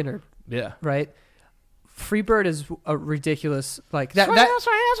 Leonard Skinner, yeah. right? Freebird is a ridiculous, like, that dude,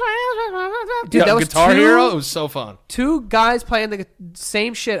 Yeah, that was Guitar two- Hero. It was so fun. Two guys playing the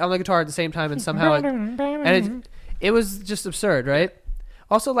same shit on the guitar at the same time, and somehow it was just absurd, right?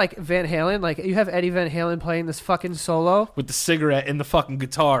 Also, like, Van Halen, like, you have Eddie Van Halen playing this fucking solo. With the cigarette and the fucking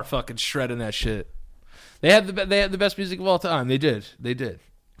guitar, fucking shredding that shit. They had the best music of all time. They did.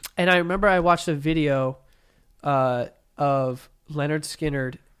 And I remember I watched a video of Leonard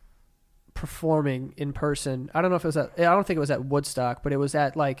Skinner performing in person. I don't know if it was I don't think it was at Woodstock, but it was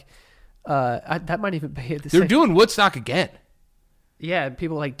at, like, that might even be the They're same. doing Woodstock again. Yeah, and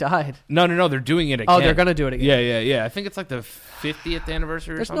people, like, died. No, they're doing it again. Oh, they're gonna do it again. Yeah. I think it's like the 50th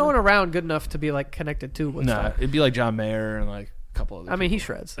anniversary or There's something. no one around good enough to be, like, connected to No, Woodstock. it'd be like John Mayer and like a couple of. I mean, he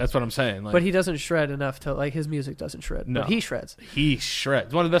shreds, That's what I'm saying. Like, but he doesn't shred enough to, like, his music doesn't shred. No. But he shreds. he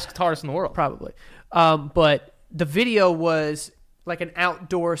shreds. One of the best guitarists in the world. Probably. But the video was like an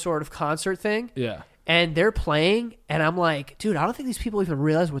outdoor sort of concert thing, Yeah, and they're playing, and I'm like, dude, I don't think these people even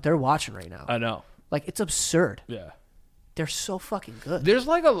realize what they're watching right now. I know. Like, it's absurd. Yeah, They're so fucking good. there's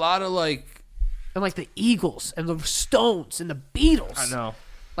like a lot of like. And, like, the Eagles and the Stones and the Beatles. I know.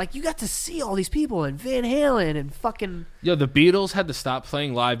 Like, you got to see all these people and Van Halen and fucking... Yo, the Beatles had to stop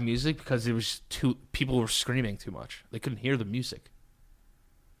playing live music because it was people were screaming too much. They couldn't hear the music.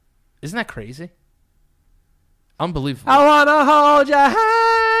 Isn't that crazy? Unbelievable. I wanna hold your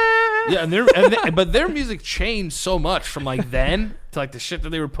hand. Yeah, but their music changed so much from like then to like the shit that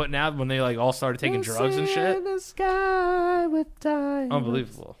they were putting out when they like all started taking drugs and shit. In the sky with diamonds.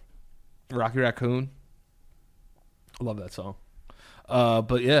 Unbelievable. Rocky Raccoon. I love that song.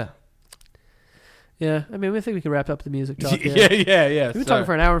 But yeah. Yeah, I mean, we think we can wrap up the music talk. Yeah. We've been talking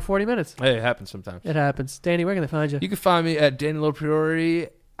for an hour and 40 minutes. Hey, it happens sometimes. It happens. Danny, where can they find you? You can find me at Danny Priori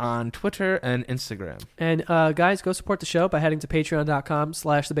on Twitter and Instagram. And guys, go support the show by heading to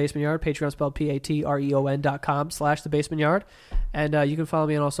patreon.com/thebasementyard. Patreon spelled patreon.com/thebasementyard. And you can follow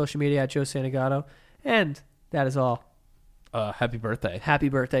me on all social media at Joe Santagato. And that is all. Happy birthday. Happy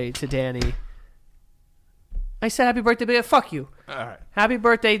birthday to Danny. I said happy birthday, but fuck you. All right. Happy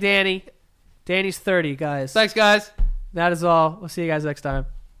birthday, Danny. Danny's 30, guys. Thanks, guys. That is all. We'll see you guys next time.